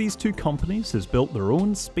 Each of these two companies has built their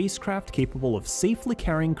own spacecraft capable of safely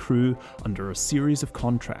carrying crew under a series of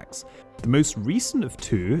contracts. The most recent of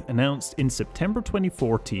two, announced in September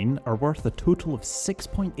 2014, are worth a total of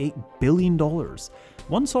 $6.8 billion.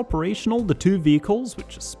 Once operational, the two vehicles,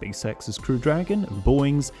 which is SpaceX's Crew Dragon and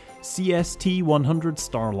Boeing's CST-100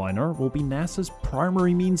 Starliner, will be NASA's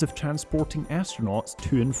primary means of transporting astronauts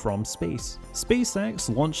to and from space.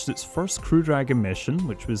 SpaceX launched its first Crew Dragon mission,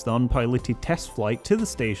 which was the unpiloted test flight to the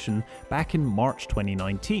station, back in March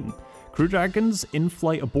 2019. Crew Dragon's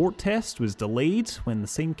in-flight abort test was delayed when the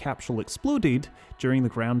same capsule exploded during the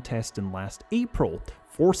ground test in last April,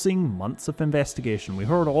 forcing months of investigation. We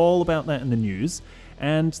heard all about that in the news,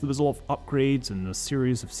 and there was a lot of upgrades and a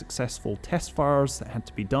series of successful test fires that had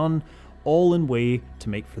to be done, all in way to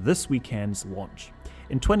make for this weekend's launch.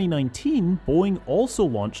 In 2019, Boeing also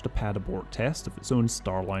launched a pad abort test of its own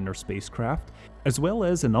Starliner spacecraft, as well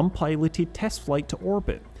as an unpiloted test flight to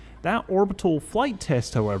orbit. That orbital flight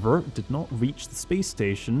test, however, did not reach the space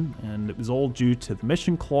station, and it was all due to the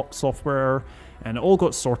mission clock software, and it all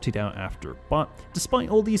got sorted out after. But despite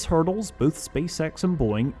all these hurdles, both SpaceX and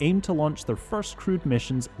Boeing aim to launch their first crewed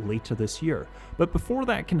missions later this year. But before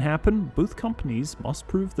that can happen, both companies must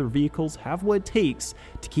prove their vehicles have what it takes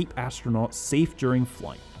to keep astronauts safe during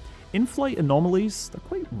flight. In-flight anomalies, they're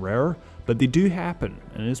quite rare, but they do happen,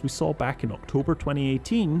 and as we saw back in October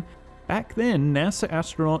 2018, back then, NASA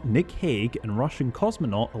astronaut Nick Hague and Russian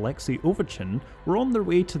cosmonaut Alexei Ovechkin were on their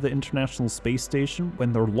way to the International Space Station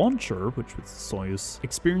when their launcher, which was the Soyuz,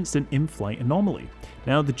 experienced an in-flight anomaly.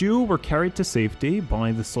 Now, the duo were carried to safety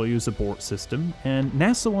by the Soyuz abort system, and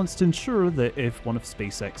NASA wants to ensure that if one of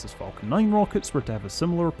SpaceX's Falcon 9 rockets were to have a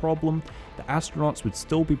similar problem, the astronauts would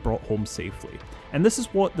still be brought home safely. And this is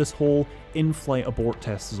what this whole in-flight abort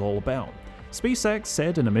test is all about. SpaceX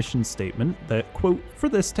said in a mission statement that, quote, "For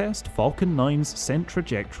this test, Falcon 9's sent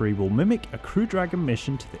trajectory will mimic a Crew Dragon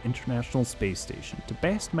mission to the International Space Station to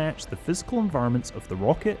best match the physical environments of the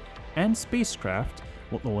rocket and spacecraft,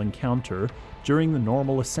 what they'll encounter during the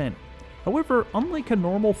normal ascent." However, unlike a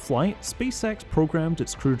normal flight, SpaceX programmed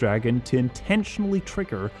its Crew Dragon to intentionally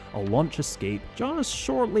trigger a launch escape just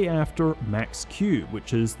shortly after Max Q,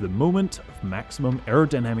 which is the moment of maximum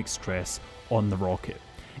aerodynamic stress on the rocket.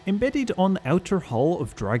 Embedded on the outer hull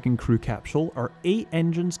of Dragon crew capsule are 8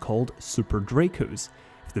 engines called Super Dracos.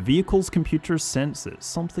 If the vehicle's computers sense that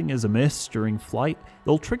something is amiss during flight,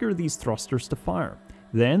 they'll trigger these thrusters to fire.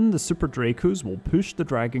 Then the Super Dracos will push the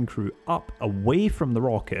Dragon crew up away from the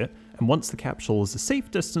rocket, and once the capsule is a safe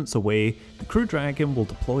distance away, the Crew Dragon will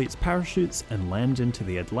deploy its parachutes and land into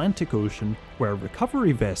the Atlantic Ocean, where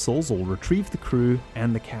recovery vessels will retrieve the crew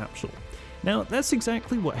and the capsule. Now, that's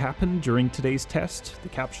exactly what happened during today's test. The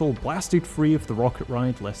capsule blasted free of the rocket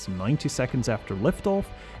ride less than 90 seconds after liftoff,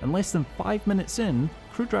 and less than 5 minutes in,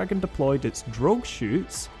 Crew Dragon deployed its drogue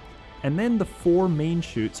chutes, and then the 4 main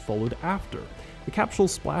chutes followed after. The capsule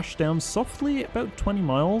splashed down softly about 20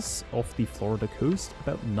 miles off the Florida coast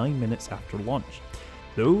about 9 minutes after launch.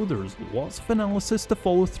 Though there's lots of analysis to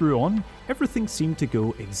follow through on, everything seemed to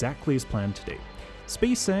go exactly as planned today.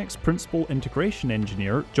 SpaceX Principal Integration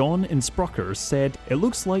Engineer John Insprucker said, "It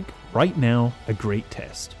looks like, right now, a great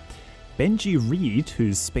test." Benji Reed,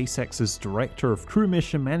 who's SpaceX's Director of Crew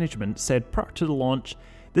Mission Management, said prior to the launch,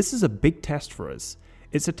 "This is a big test for us.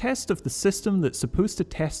 It's a test of the system that's supposed to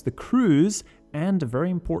test the crews and a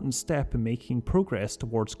very important step in making progress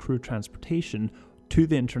towards crew transportation to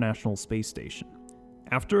the International Space Station."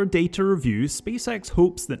 After a data review, SpaceX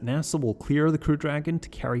hopes that NASA will clear the Crew Dragon to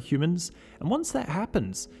carry humans, and once that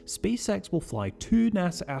happens, SpaceX will fly 2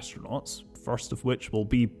 NASA astronauts, first of which will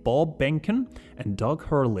be Bob Behnken and Doug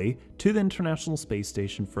Hurley, to the International Space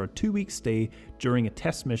Station for a 2-week stay during a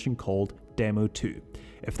test mission called Demo 2.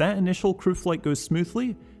 If that initial crew flight goes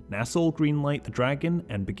smoothly, NASA will greenlight the Dragon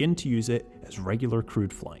and begin to use it as regular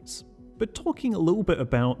crewed flights. But talking a little bit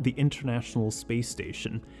about the International Space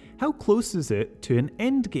Station, how close is it to an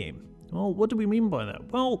endgame? Well, what do we mean by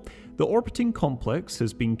that? Well, the orbiting complex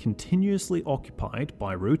has been continuously occupied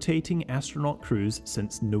by rotating astronaut crews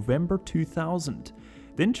since November 2000.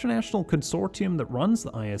 The international consortium that runs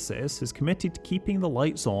the ISS is committed to keeping the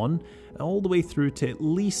lights on all the way through to at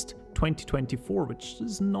least 2024, which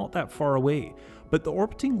is not that far away, but the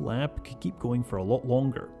orbiting lab could keep going for a lot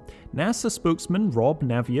longer. NASA spokesman Rob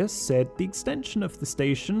Navius said the extension of the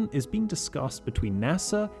station is being discussed between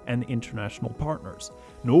NASA and the international partners.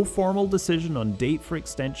 No formal decision on date for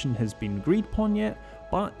extension has been agreed upon yet,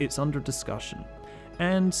 but it's under discussion.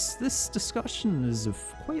 And this discussion is of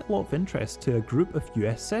quite a lot of interest to a group of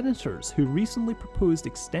US senators who recently proposed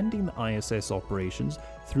extending the ISS operations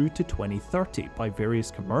through to 2030 by various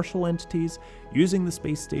commercial entities using the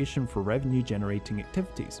space station for revenue-generating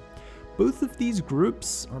activities. Both of these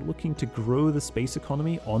groups are looking to grow the space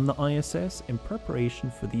economy on the ISS in preparation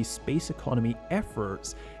for these space economy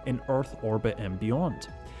efforts in Earth orbit and beyond.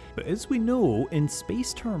 But as we know, in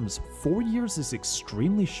space terms, 4 years is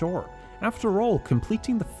extremely short. After all,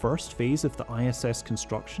 completing the first phase of the ISS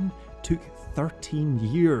construction took 13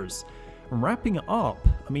 years. And wrapping it up,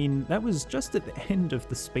 that was just at the end of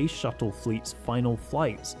the Space Shuttle fleet's final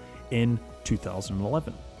flights in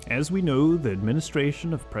 2011. As we know, the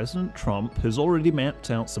administration of President Trump has already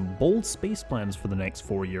mapped out some bold space plans for the next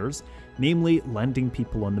 4 years, namely landing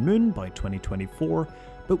people on the moon by 2024.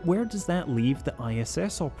 But where does that leave the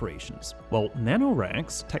ISS operations? Well,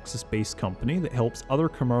 NanoRacks, a Texas-based company that helps other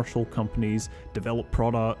commercial companies develop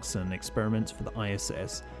products and experiments for the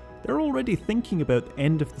ISS, they're already thinking about the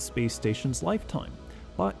end of the space station's lifetime.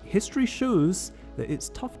 But history shows that it's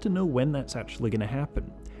tough to know when that's actually going to happen.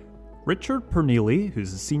 Richard Pernille,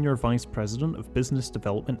 who's the Senior Vice President of Business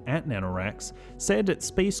Development at NanoRacks, said at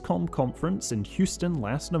Spacecom Conference in Houston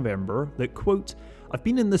last November that, quote, "I've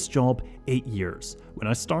been in this job 8 years. When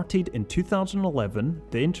I started in 2011,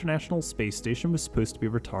 the International Space Station was supposed to be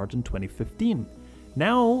retired in 2015.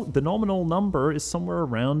 Now, the nominal number is somewhere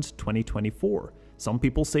around 2024. Some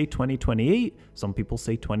people say 2028, some people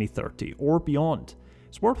say 2030, or beyond.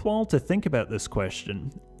 It's worthwhile to think about this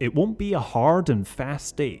question. It won't be a hard and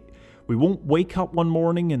fast date. We won't wake up one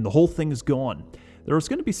morning and the whole thing is gone. There's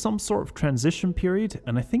going to be some sort of transition period,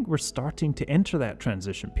 and I think we're starting to enter that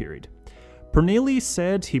transition period." Pernille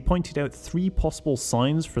said he pointed out 3 possible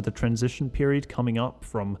signs for the transition period coming up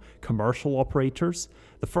from commercial operators.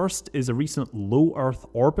 The first is a recent low Earth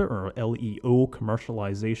orbit, or LEO,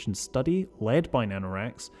 commercialization study led by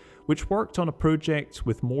NanoRacks, which worked on a project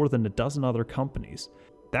with more than a dozen other companies.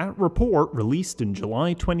 That report, released in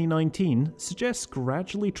July 2019, suggests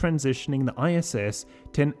gradually transitioning the ISS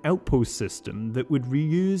to an outpost system that would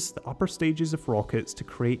reuse the upper stages of rockets to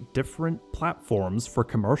create different platforms for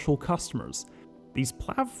commercial customers. These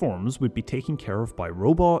platforms would be taken care of by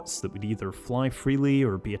robots that would either fly freely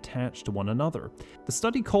or be attached to one another. The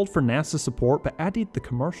study called for NASA support but added the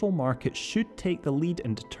commercial market should take the lead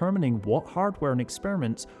in determining what hardware and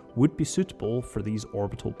experiments would be suitable for these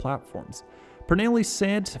orbital platforms. Pernille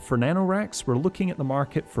said, "For NanoRacks, we're looking at the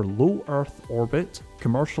market for low Earth orbit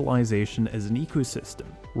commercialization as an ecosystem.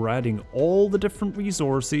 We're adding all the different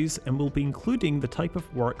resources and we'll be including the type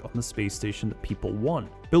of work on the space station that people want.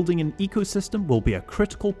 Building an ecosystem will be a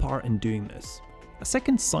critical part in doing this." A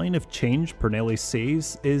second sign of change, Pernille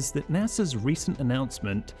says, is that NASA's recent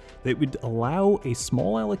announcement that it would allow a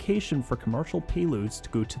small allocation for commercial payloads to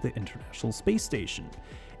go to the International Space Station.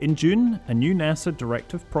 In June, a new NASA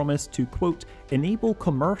directive promised to, quote, "enable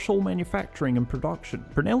commercial manufacturing and production."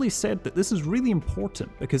 Pernille said that this is really important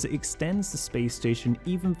because it extends the space station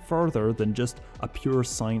even further than just a pure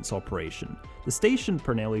science operation. The station,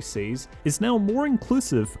 Pernille says, is now more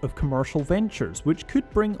inclusive of commercial ventures, which could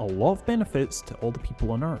bring a lot of benefits to all the people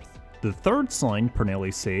on Earth. The third sign,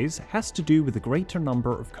 Pernille says, has to do with the greater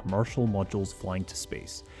number of commercial modules flying to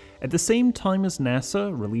space. At the same time as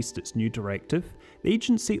NASA released its new directive, the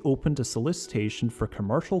agency opened a solicitation for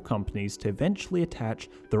commercial companies to eventually attach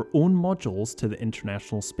their own modules to the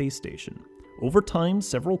International Space Station. Over time,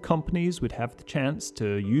 several companies would have the chance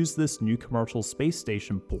to use this new commercial space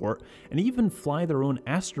station port and even fly their own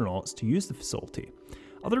astronauts to use the facility.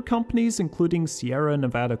 Other companies, including Sierra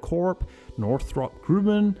Nevada Corp, Northrop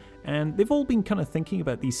Grumman, and they've all been kind of thinking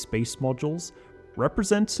about these space modules.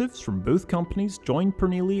 Representatives from both companies joined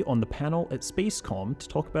Pernille on the panel at Spacecom to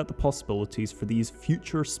talk about the possibilities for these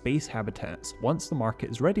future space habitats once the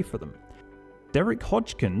market is ready for them. Derek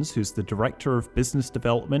Hodgkins, who's the Director of Business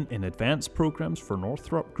Development in Advanced Programs for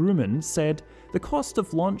Northrop Grumman, said, "The cost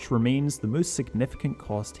of launch remains the most significant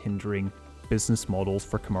cost hindering business models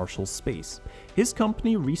for commercial space." His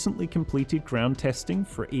company recently completed ground testing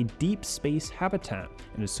for a deep space habitat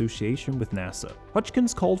in association with NASA.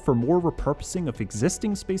 Hodgkins called for more repurposing of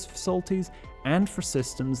existing space facilities and for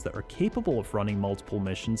systems that are capable of running multiple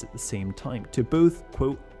missions at the same time to both,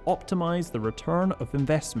 quote, "optimize the return of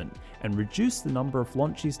investment and reduce the number of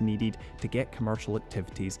launches needed to get commercial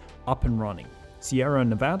activities up and running." Sierra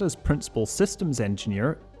Nevada's principal systems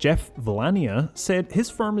engineer, Jeff Villania, said his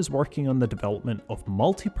firm is working on the development of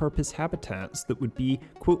multi-purpose habitats that would be,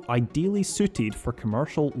 quote, ideally suited for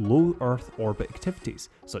commercial low Earth orbit activities,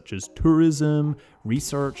 such as tourism,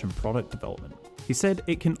 research, and product development. He said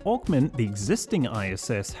it can augment the existing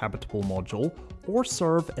ISS habitable module or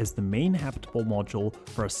serve as the main habitable module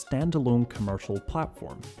for a standalone commercial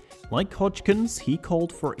platform. Like Hodgkins, he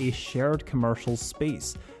called for a shared commercial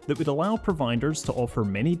space that would allow providers to offer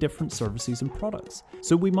many different services and products.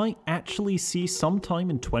 So we might actually see sometime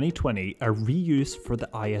in 2020 a reuse for the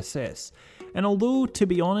ISS. And although, to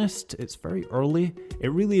be honest, it's very early,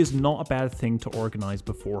 it really is not a bad thing to organize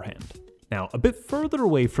beforehand. Now, a bit further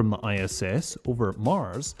away from the ISS, over at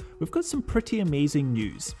Mars, we've got some pretty amazing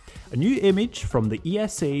news. A new image from the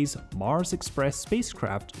ESA's Mars Express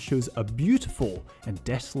spacecraft shows a beautiful and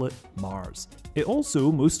desolate Mars. It also,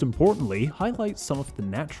 most importantly, highlights some of the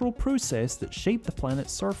natural process that shaped the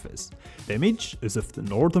planet's surface. The image is of the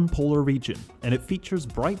northern polar region, and it features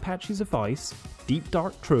bright patches of ice, deep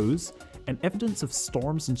dark troghs, and evidence of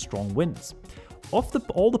storms and strong winds. Of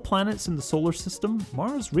all the planets in the solar system,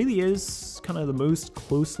 Mars really is kind of the most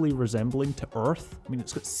closely resembling to Earth. I mean,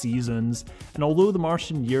 it's got seasons, and although the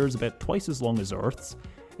Martian year is about twice as long as Earth's,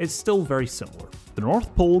 it's still very similar. The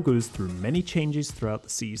North Pole goes through many changes throughout the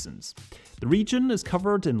seasons. The region is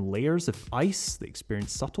covered in layers of ice that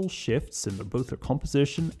experience subtle shifts in both their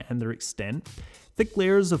composition and their extent. Thick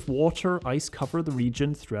layers of water ice cover the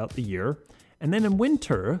region throughout the year, and then in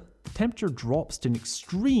winter, the temperature drops to an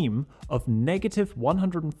extreme of negative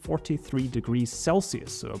 143 degrees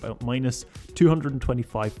Celsius, so about minus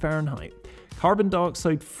 225 Fahrenheit. Carbon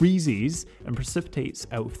dioxide freezes and precipitates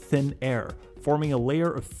out of thin air, forming a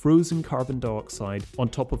layer of frozen carbon dioxide on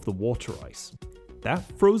top of the water ice. That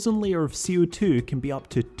frozen layer of CO2 can be up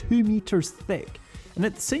to 2 meters thick, and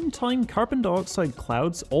at the same time, carbon dioxide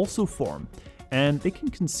clouds also form, and they can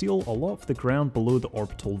conceal a lot of the ground below the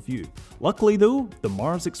orbital view. Luckily though, the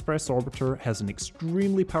Mars Express orbiter has an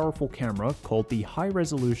extremely powerful camera called the High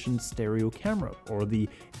Resolution Stereo Camera, or the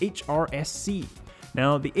HRSC.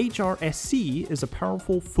 Now, the HRSC is a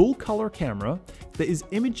powerful full-color camera that is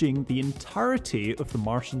imaging the entirety of the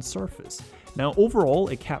Martian surface. Now, overall,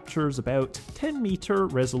 it captures about 10-meter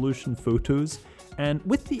resolution photos, and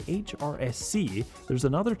with the HRSC, there's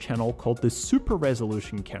another channel called the Super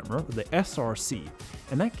Resolution Camera, the SRC,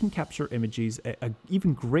 and that can capture images at an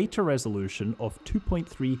even greater resolution of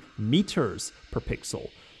 2.3 meters per pixel,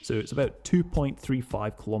 so it's about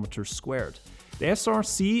 2.35 kilometers squared. The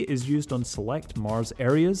SRC is used on select Mars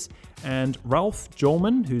areas, and Ralph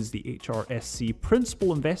Jolman, who's the HRSC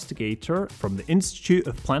principal investigator from the Institute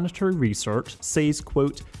of Planetary Research, says,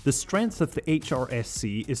 quote, "The strength of the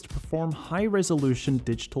HRSC is to perform high-resolution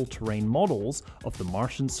digital terrain models of the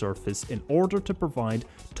Martian surface in order to provide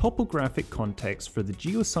topographic context for the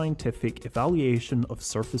geoscientific evaluation of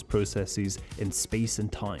surface processes in space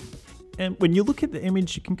and time." And when you look at the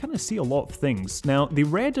image, you can kind of see a lot of things. Now, the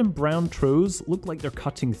red and brown troghs look like they're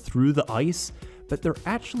cutting through the ice, but they're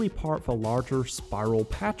actually part of a larger spiral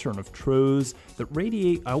pattern of troghs that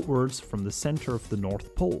radiate outwards from the center of the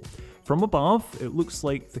North Pole. From above, it looks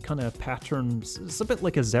like the kind of patterns, it's a bit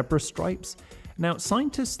like a zebra stripes. Now,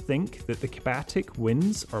 scientists think that the Kabatic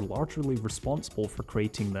winds are largely responsible for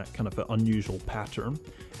creating that kind of an unusual pattern.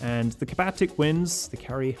 And the Kabatic winds, they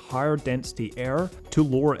carry higher density air to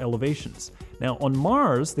lower elevations. Now, on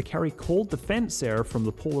Mars, they carry cold defense air from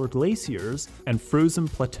the polar glaciers and frozen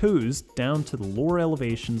plateaus down to the lower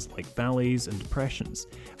elevations like valleys and depressions.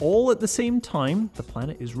 All at the same time, the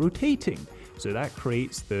planet is rotating. So that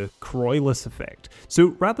creates the Coriolis effect.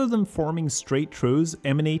 So rather than forming straight troghs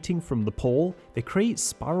emanating from the pole, they create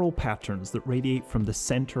spiral patterns that radiate from the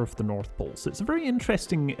center of the North Pole. So it's a very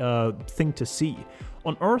interesting thing to see.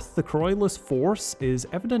 On Earth, the Coriolis force is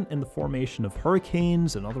evident in the formation of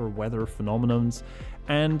hurricanes and other weather phenomenons.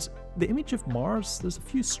 And the image of Mars, there's a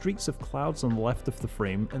few streaks of clouds on the left of the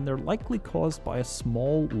frame, and they're likely caused by a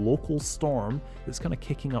small local storm that's kind of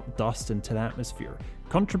kicking up dust into the atmosphere,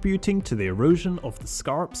 contributing to the erosion of the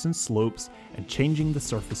scarps and slopes and changing the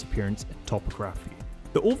surface appearance and topography.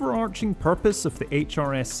 The overarching purpose of the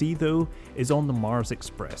HRSC, though, is on the Mars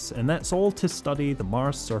Express, and that's all to study the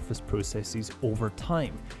Mars surface processes over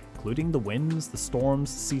time, including the winds, the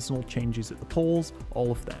storms, the seasonal changes at the poles,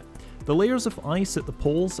 all of that. The layers of ice at the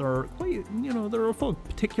poles are quite, they're of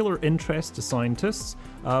particular interest to scientists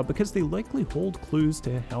because they likely hold clues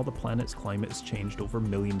to how the planet's climate has changed over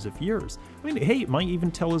millions of years. I mean, hey, it might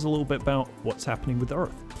even tell us a little bit about what's happening with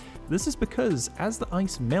Earth. This is because as the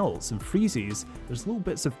ice melts and freezes, there's little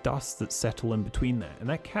bits of dust that settle in between that, and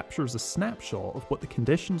that captures a snapshot of what the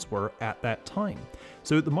conditions were at that time.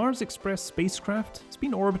 So the Mars Express spacecraft, it's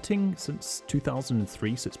been orbiting since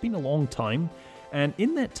 2003, so it's been a long time, and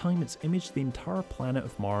in that time it's imaged the entire planet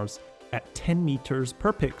of Mars at 10 meters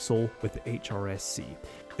per pixel with the HRSC.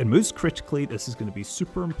 And most critically, this is going to be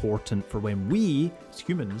super important for when we, as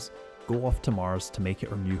humans, go off to Mars to make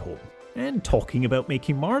it our new home. And talking about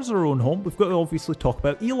making Mars our own home, we've got to obviously talk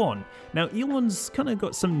about Elon. Now, Elon's kind of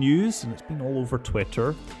got some news, and it's been all over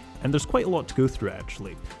Twitter, and there's quite a lot to go through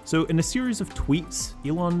actually. So in a series of tweets,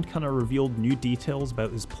 Elon kind of revealed new details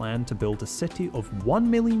about his plan to build a city of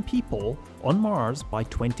 1 million people on Mars by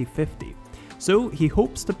 2050. So he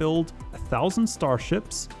hopes to build 1,000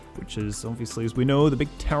 starships, which is obviously, as we know, the big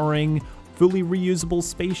towering, fully reusable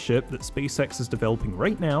spaceship that SpaceX is developing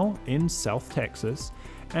right now in South Texas.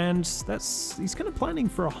 And he's kind of planning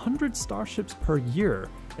for 100 starships per year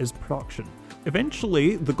as production.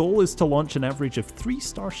 Eventually, the goal is to launch an average of 3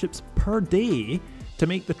 starships per day to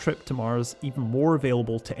make the trip to Mars even more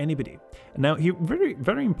available to anybody. Now, he very,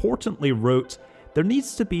 very importantly wrote, "There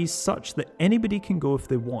needs to be such that anybody can go if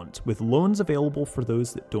they want, with loans available for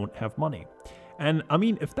those that don't have money." And I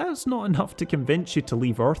mean, if that's not enough to convince you to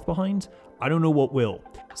leave Earth behind, I don't know what will.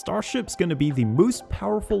 Starship's going to be the most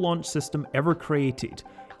powerful launch system ever created.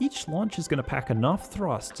 Each launch is going to pack enough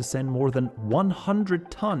thrust to send more than 100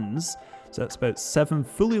 tons, so that's about 7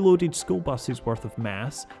 fully loaded school buses worth of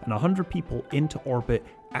mass, and 100 people into orbit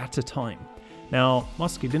at a time. Now,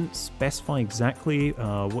 Musk didn't specify exactly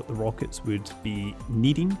what the rockets would be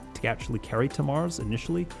needing to actually carry to Mars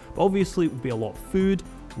initially, but obviously it would be a lot of food,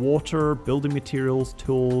 water, building materials,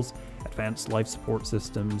 tools, advanced life support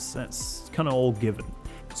systems. That's kind of all given.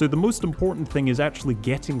 So the most important thing is actually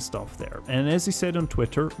getting stuff there. And as he said on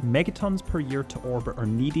Twitter, megatons per year to orbit are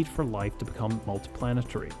needed for life to become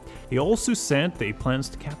multiplanetary. He also said that he plans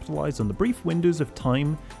to capitalize on the brief windows of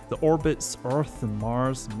time that orbits Earth and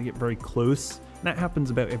Mars, and they get very close. And that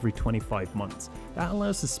happens about every 25 months. That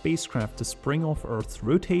allows the spacecraft to spring off Earth's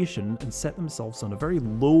rotation and set themselves on a very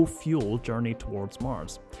low fuel journey towards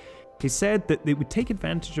Mars. He said that they would take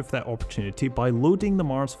advantage of that opportunity by loading the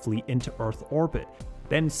Mars fleet into Earth orbit,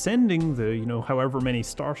 then sending the, however many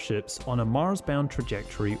starships on a Mars-bound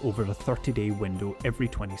trajectory over a 30-day window every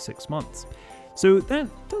 26 months. So that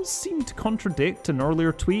does seem to contradict an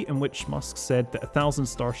earlier tweet in which Musk said that 1,000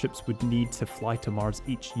 starships would need to fly to Mars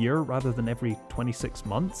each year rather than every 26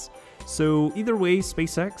 months. So either way,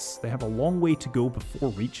 SpaceX, they have a long way to go before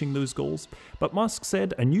reaching those goals, but Musk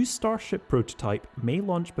said a new Starship prototype may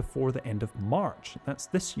launch before the end of March, that's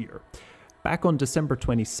this year. Back on December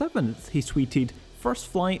 27th, he tweeted, "First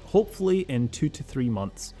flight hopefully in 2 to 3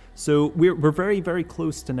 months." So we're very, very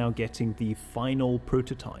close to now getting the final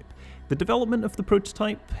prototype. The development of the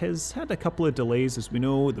prototype has had a couple of delays. As we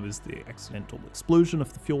know, there was the accidental explosion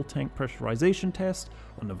of the fuel tank pressurization test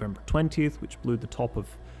on November 20th, which blew the top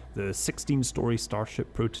of the 16-story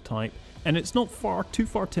Starship prototype. And it's not too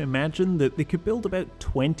far to imagine that they could build about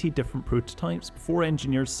 20 different prototypes before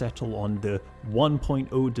engineers settle on the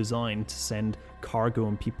 1.0 design to send cargo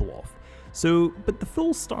and people off. But the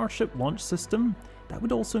full Starship launch system, that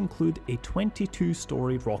would also include a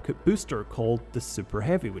 22-story rocket booster called the Super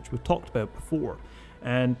Heavy, which we've talked about before.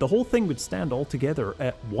 And the whole thing would stand altogether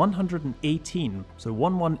at 118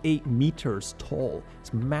 meters tall.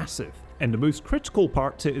 It's massive. And the most critical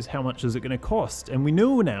part to it is how much is it going to cost. And we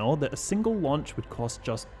know now that a single launch would cost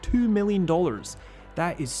just $2 million.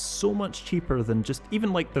 That is so much cheaper than just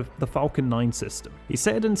even like the Falcon 9 system. He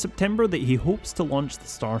said in September that he hopes to launch the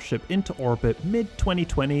Starship into orbit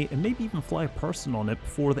mid-2020 and maybe even fly a person on it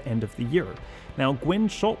before the end of the year. Now, Gwynne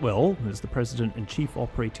Shotwell, who's the president and chief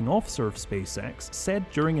operating officer of SpaceX, said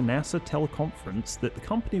during a NASA teleconference that the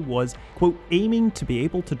company was, quote, aiming to be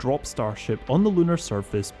able to drop Starship on the lunar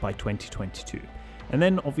surface by 2022. And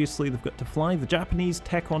then obviously they've got to fly the Japanese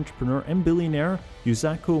tech entrepreneur and billionaire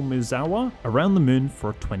Yusaku Maezawa around the moon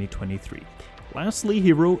for 2023. Lastly,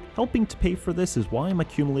 he wrote, "Helping to pay for this is why I'm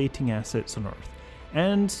accumulating assets on Earth."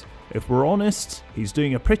 And if we're honest, he's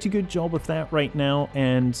doing a pretty good job of that right now,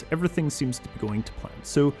 and everything seems to be going to plan.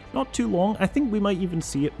 So not too long, I think we might even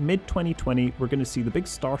see it mid-2020, we're going to see the big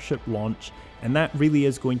Starship launch, and that really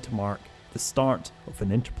is going to mark the start of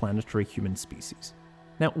an interplanetary human species.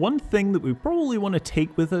 Now, one thing that we probably want to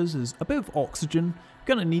take with us is a bit of oxygen.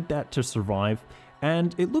 We're going to need that to survive.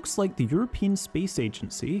 And it looks like the European Space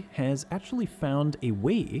Agency has actually found a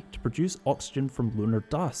way to produce oxygen from lunar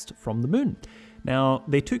dust from the moon. Now,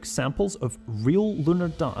 they took samples of real lunar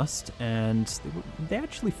dust and they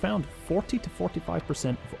actually found 40 to 45%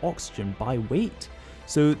 of oxygen by weight.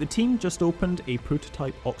 So the team just opened a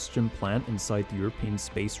prototype oxygen plant inside the European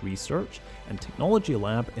Space Research and Technology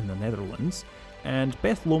Lab in the Netherlands, and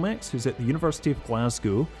Beth Lomax, who's at the University of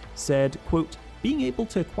Glasgow, said, quote, "Being able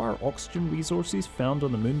to acquire oxygen resources found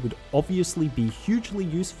on the moon would obviously be hugely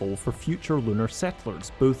useful for future lunar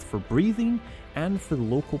settlers, both for breathing and for the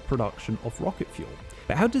local production of rocket fuel."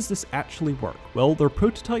 But how does this actually work? Well, their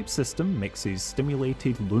prototype system mixes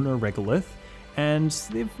stimulated lunar regolith, and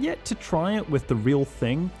they've yet to try it with the real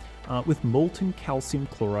thing, with molten calcium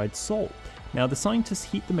chloride salt. Now, the scientists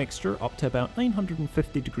heat the mixture up to about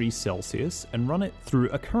 950 degrees Celsius and run it through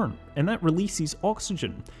a current, and that releases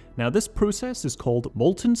oxygen. Now, this process is called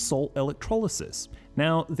molten salt electrolysis.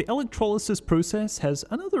 Now, the electrolysis process has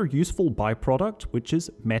another useful byproduct, which is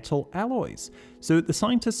metal alloys. So the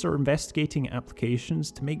scientists are investigating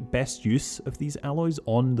applications to make best use of these alloys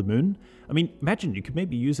on the moon. I mean, imagine you could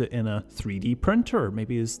maybe use it in a 3D printer,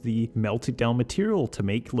 maybe as the melted down material to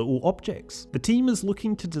make little objects. The team is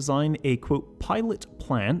looking to design a, quote, pilot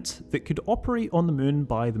plant that could operate on the moon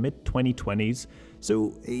by the mid-2020s.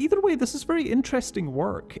 So either way, this is very interesting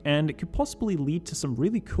work, and it could possibly lead to some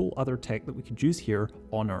really cool other tech that we could use here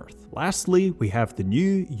on Earth. Lastly, we have the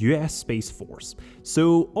new US Space Force.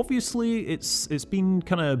 So obviously it's been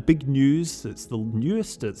kind of big news. It's the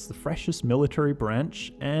newest, it's the freshest military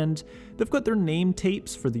branch, and they've got their name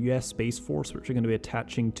tapes for the US Space Force, which are going to be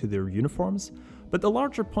attaching to their uniforms. But the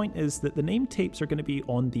larger point is that the name tapes are going to be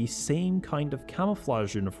on the same kind of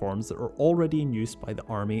camouflage uniforms that are already in use by the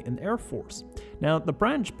Army and Air Force. Now, the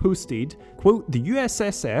branch posted, quote, "The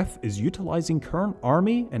USSF is utilizing current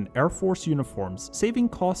Army and Air Force uniforms, saving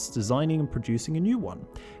costs designing and producing a new one."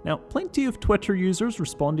 Now, plenty of Twitter users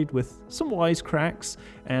responded with some wisecracks,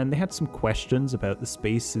 and they had some questions about the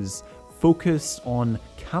space's focus on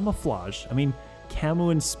camouflage. I mean, camo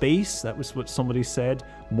in space, that was what somebody said.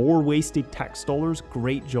 More wasted tax dollars,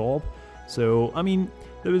 great job. So, I mean,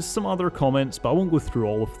 there was some other comments, but I won't go through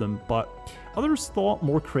all of them. But others thought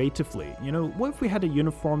more creatively. You know, what if we had a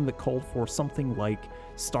uniform that called for something like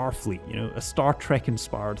Starfleet, you know, a Star Trek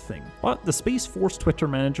inspired thing? But the Space Force Twitter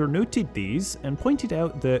manager noted these and pointed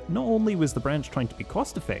out that not only was the branch trying to be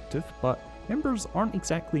cost effective, but members aren't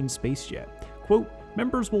exactly in space yet. Quote,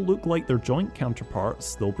 "Members will look like their joint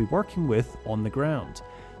counterparts they'll be working with on the ground."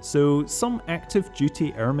 So some active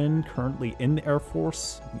duty airmen currently in the Air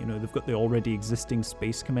Force, you know, they've got the already existing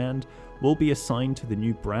Space Command, will be assigned to the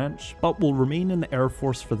new branch, but will remain in the Air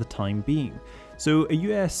Force for the time being. So a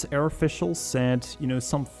US air official said, you know,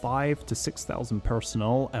 some 5,000 to 6,000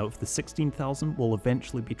 personnel out of the 16,000 will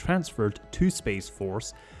eventually be transferred to Space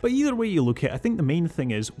Force. But either way you look at it, I think the main thing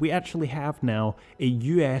is we actually have now a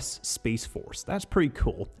US Space Force. That's pretty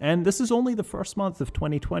cool. And this is only the first month of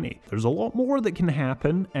 2020. There's a lot more that can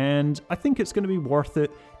happen, and I think it's going to be worth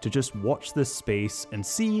it to just watch this space and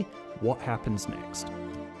see what happens next.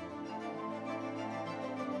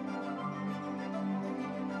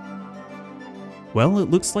 Well,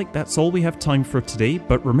 it looks like that's all we have time for today,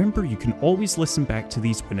 but remember you can always listen back to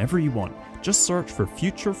these whenever you want. Just search for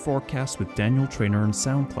Future Forecast with Daniel Trainer on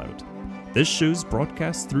SoundCloud. This show's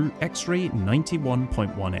broadcast through X-Ray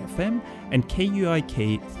 91.1 FM and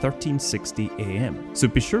KUIK 1360 AM, so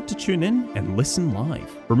be sure to tune in and listen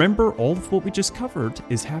live. Remember, all of what we just covered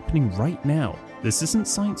is happening right now. This isn't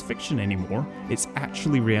science fiction anymore, it's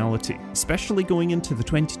actually reality, especially going into the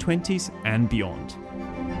 2020s and beyond.